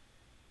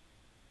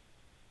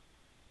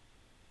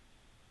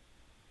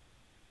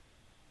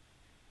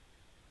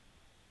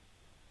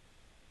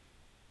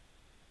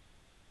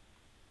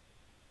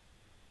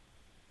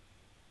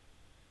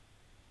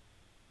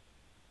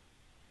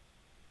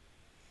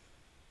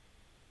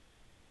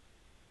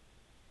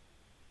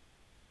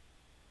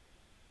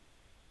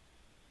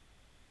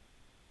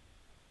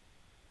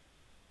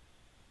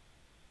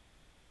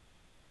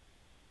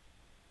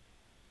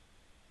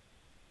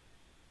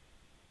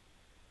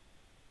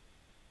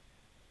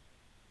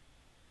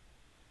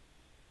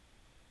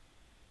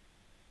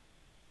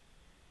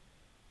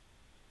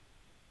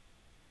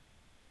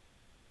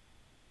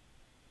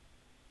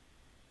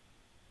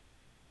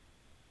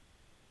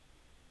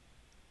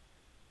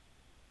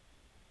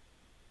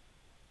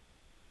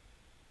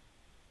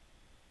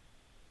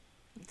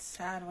 It's a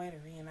sad way to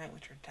reunite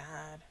with your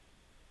dad.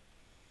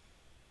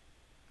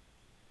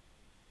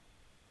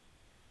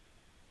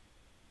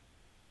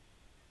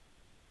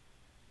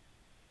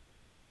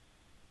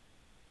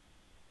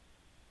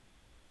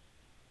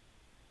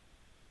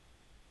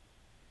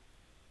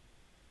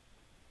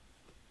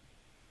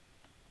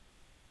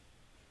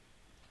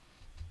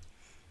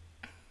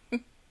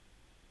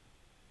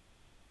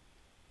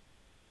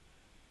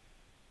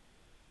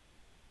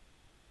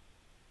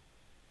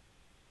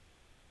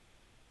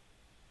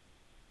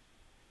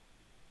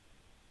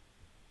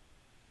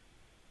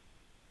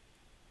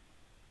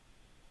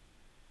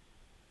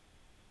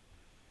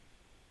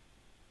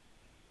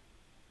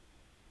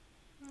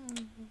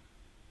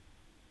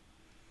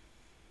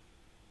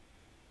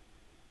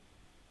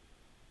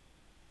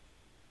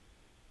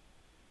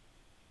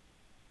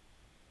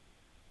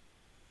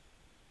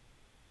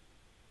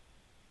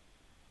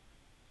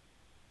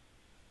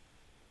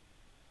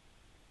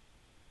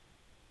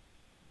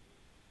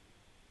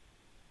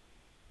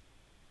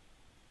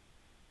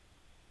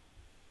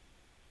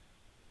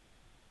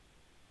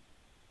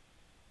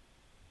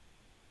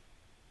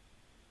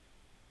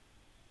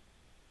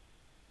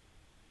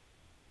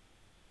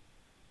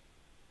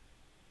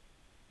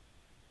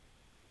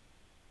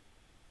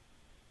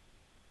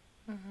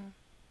 Mm-hmm.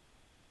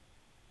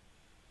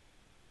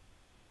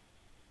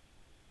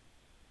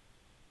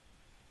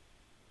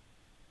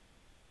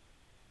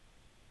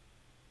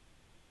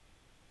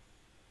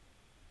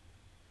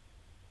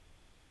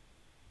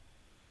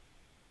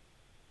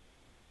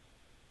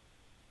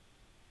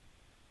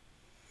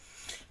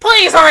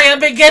 Please hurry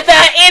up and get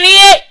that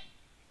idiot!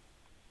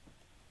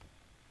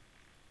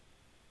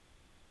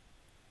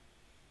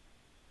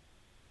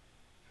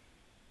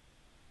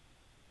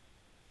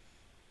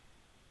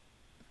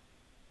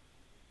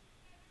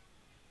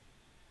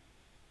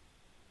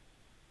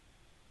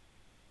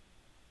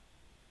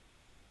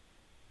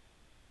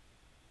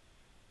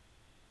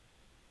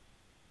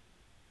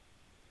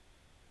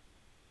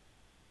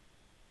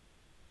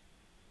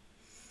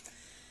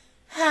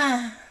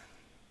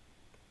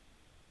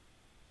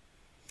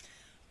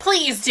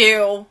 Please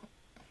do.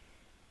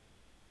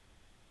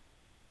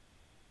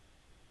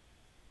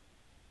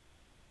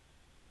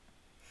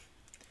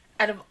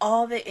 Out of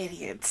all the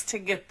idiots to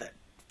get the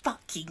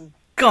fucking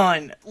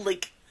gun,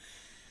 like,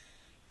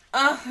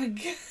 oh my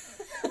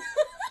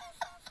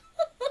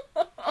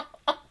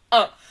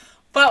god.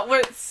 But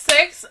with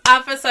 6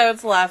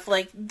 episodes left,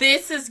 like,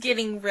 this is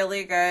getting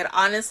really good.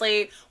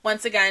 Honestly,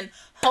 once again,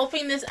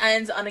 hoping this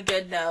ends on a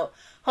good note.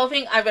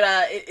 Hoping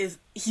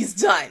he's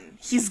done.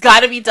 He's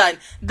gotta be done.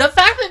 The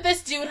fact that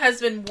this dude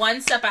has been one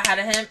step ahead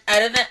of him,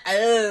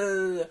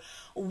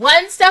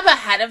 one step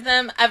ahead of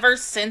them ever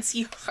since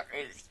he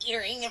heard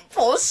hearing and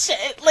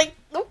bullshit. Like,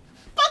 the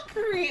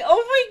fuckery.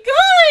 Oh my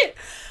god.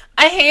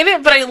 I hate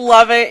it, but I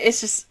love it. It's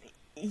just,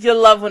 you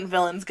love when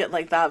villains get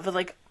like that. But,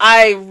 like,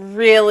 I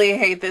really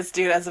hate this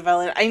dude as a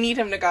villain. I need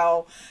him to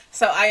go.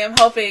 So I am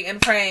hoping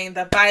and praying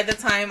that by the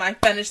time I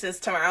finish this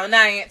tomorrow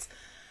night,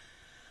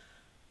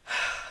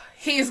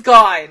 he's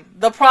gone.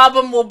 The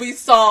problem will be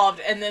solved,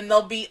 and then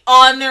they'll be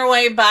on their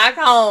way back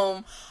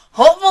home.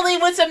 Hopefully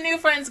with some new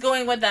friends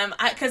going with them.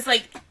 Because,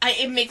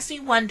 it makes me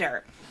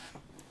wonder,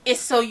 is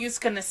Soyuz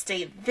going to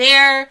stay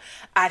there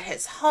at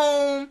his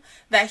home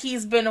that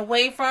he's been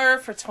away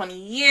for 20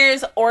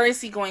 years? Or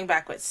is he going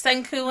back with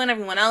Senku and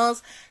everyone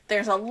else?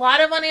 There's a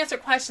lot of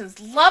unanswered questions.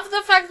 Love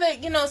the fact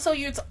that,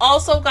 Soyuz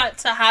also got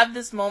to have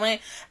this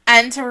moment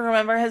and to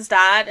remember his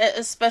dad,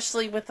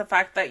 especially with the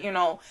fact that,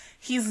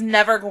 he's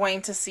never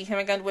going to see him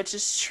again, which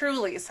is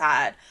truly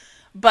sad.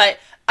 But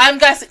I'm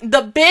guessing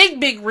the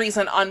big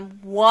reason on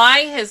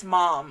why his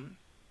mom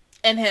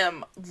and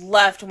him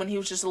left when he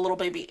was just a little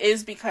baby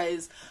is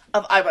because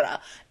of Ibara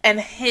and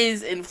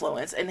his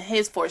influence and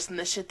his force and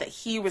the shit that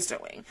he was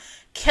doing.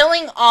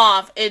 Killing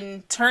off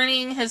and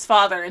turning his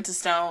father into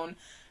stone,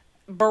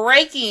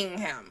 breaking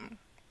him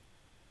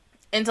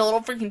into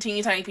little freaking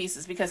teeny tiny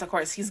pieces because, of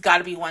course, he's got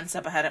to be one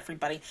step ahead of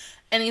everybody.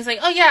 And he's like,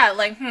 oh yeah,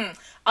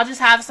 I'll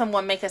just have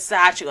someone make a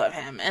statue of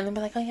him. And then be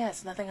like, oh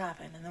yes, nothing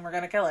happened. And then we're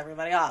going to kill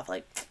everybody off.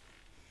 Like,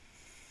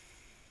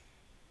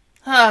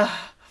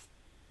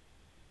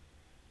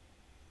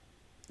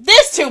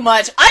 this too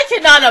much. I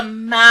cannot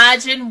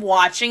imagine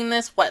watching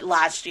this,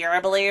 last year, I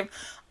believe,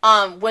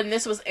 when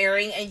this was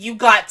airing, and you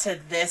got to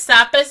this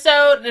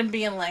episode and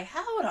being like,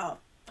 how the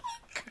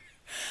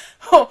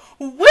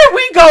where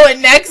we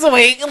going next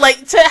week?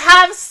 Like, to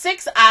have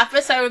 6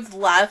 episodes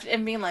left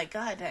and being like,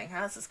 god dang,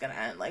 how's this gonna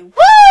end? Like,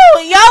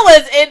 woo! Y'all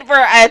was in for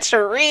a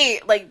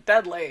treat. Like,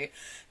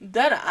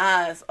 dead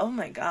ass. Oh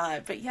my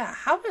god. But yeah,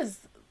 how the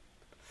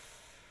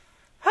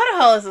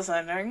hell is this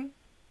ending?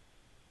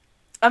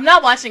 I'm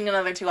not watching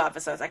another 2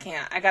 episodes. I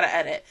can't. I gotta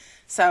edit.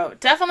 So,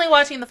 definitely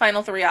watching the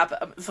final 6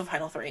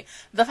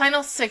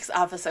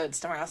 episodes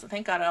tomorrow. So,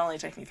 thank God it only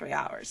took me 3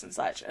 hours and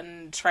such.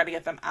 And try to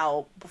get them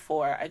out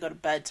before I go to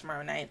bed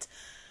tomorrow night.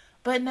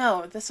 But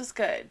no, this was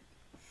good.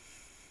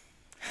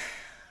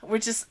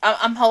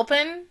 I'm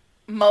hoping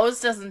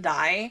Mose doesn't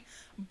die.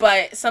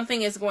 But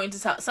something is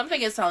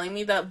telling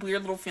me that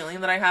weird little feeling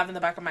that I have in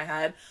the back of my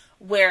head,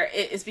 where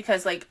it is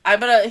because,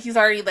 he's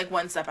already,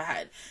 one step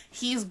ahead.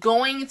 He's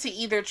going to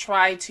either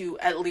try to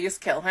at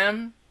least kill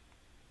him,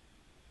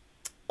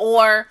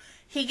 or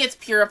he gets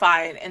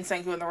purified and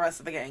Senku and the rest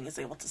of the gang is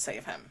able to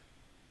save him.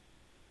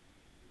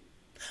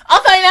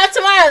 I'll find out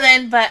tomorrow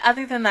then, but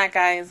other than that,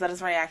 guys, that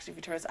is my reaction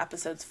towards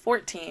episodes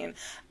 14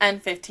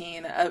 and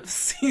 15 of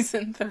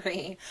season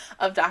 3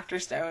 of Dr.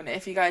 Stone.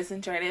 If you guys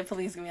enjoyed it,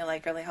 please give me a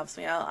like, really helps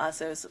me out.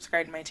 Also,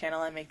 subscribe to my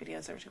channel. I make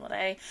videos every single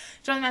day.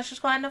 Join the Master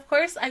Squad, and of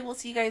course, I will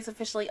see you guys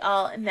officially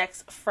all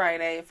next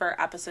Friday for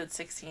episodes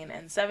 16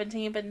 and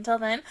 17, but until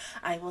then,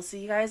 I will see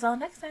you guys all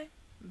next time.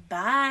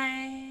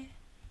 Bye!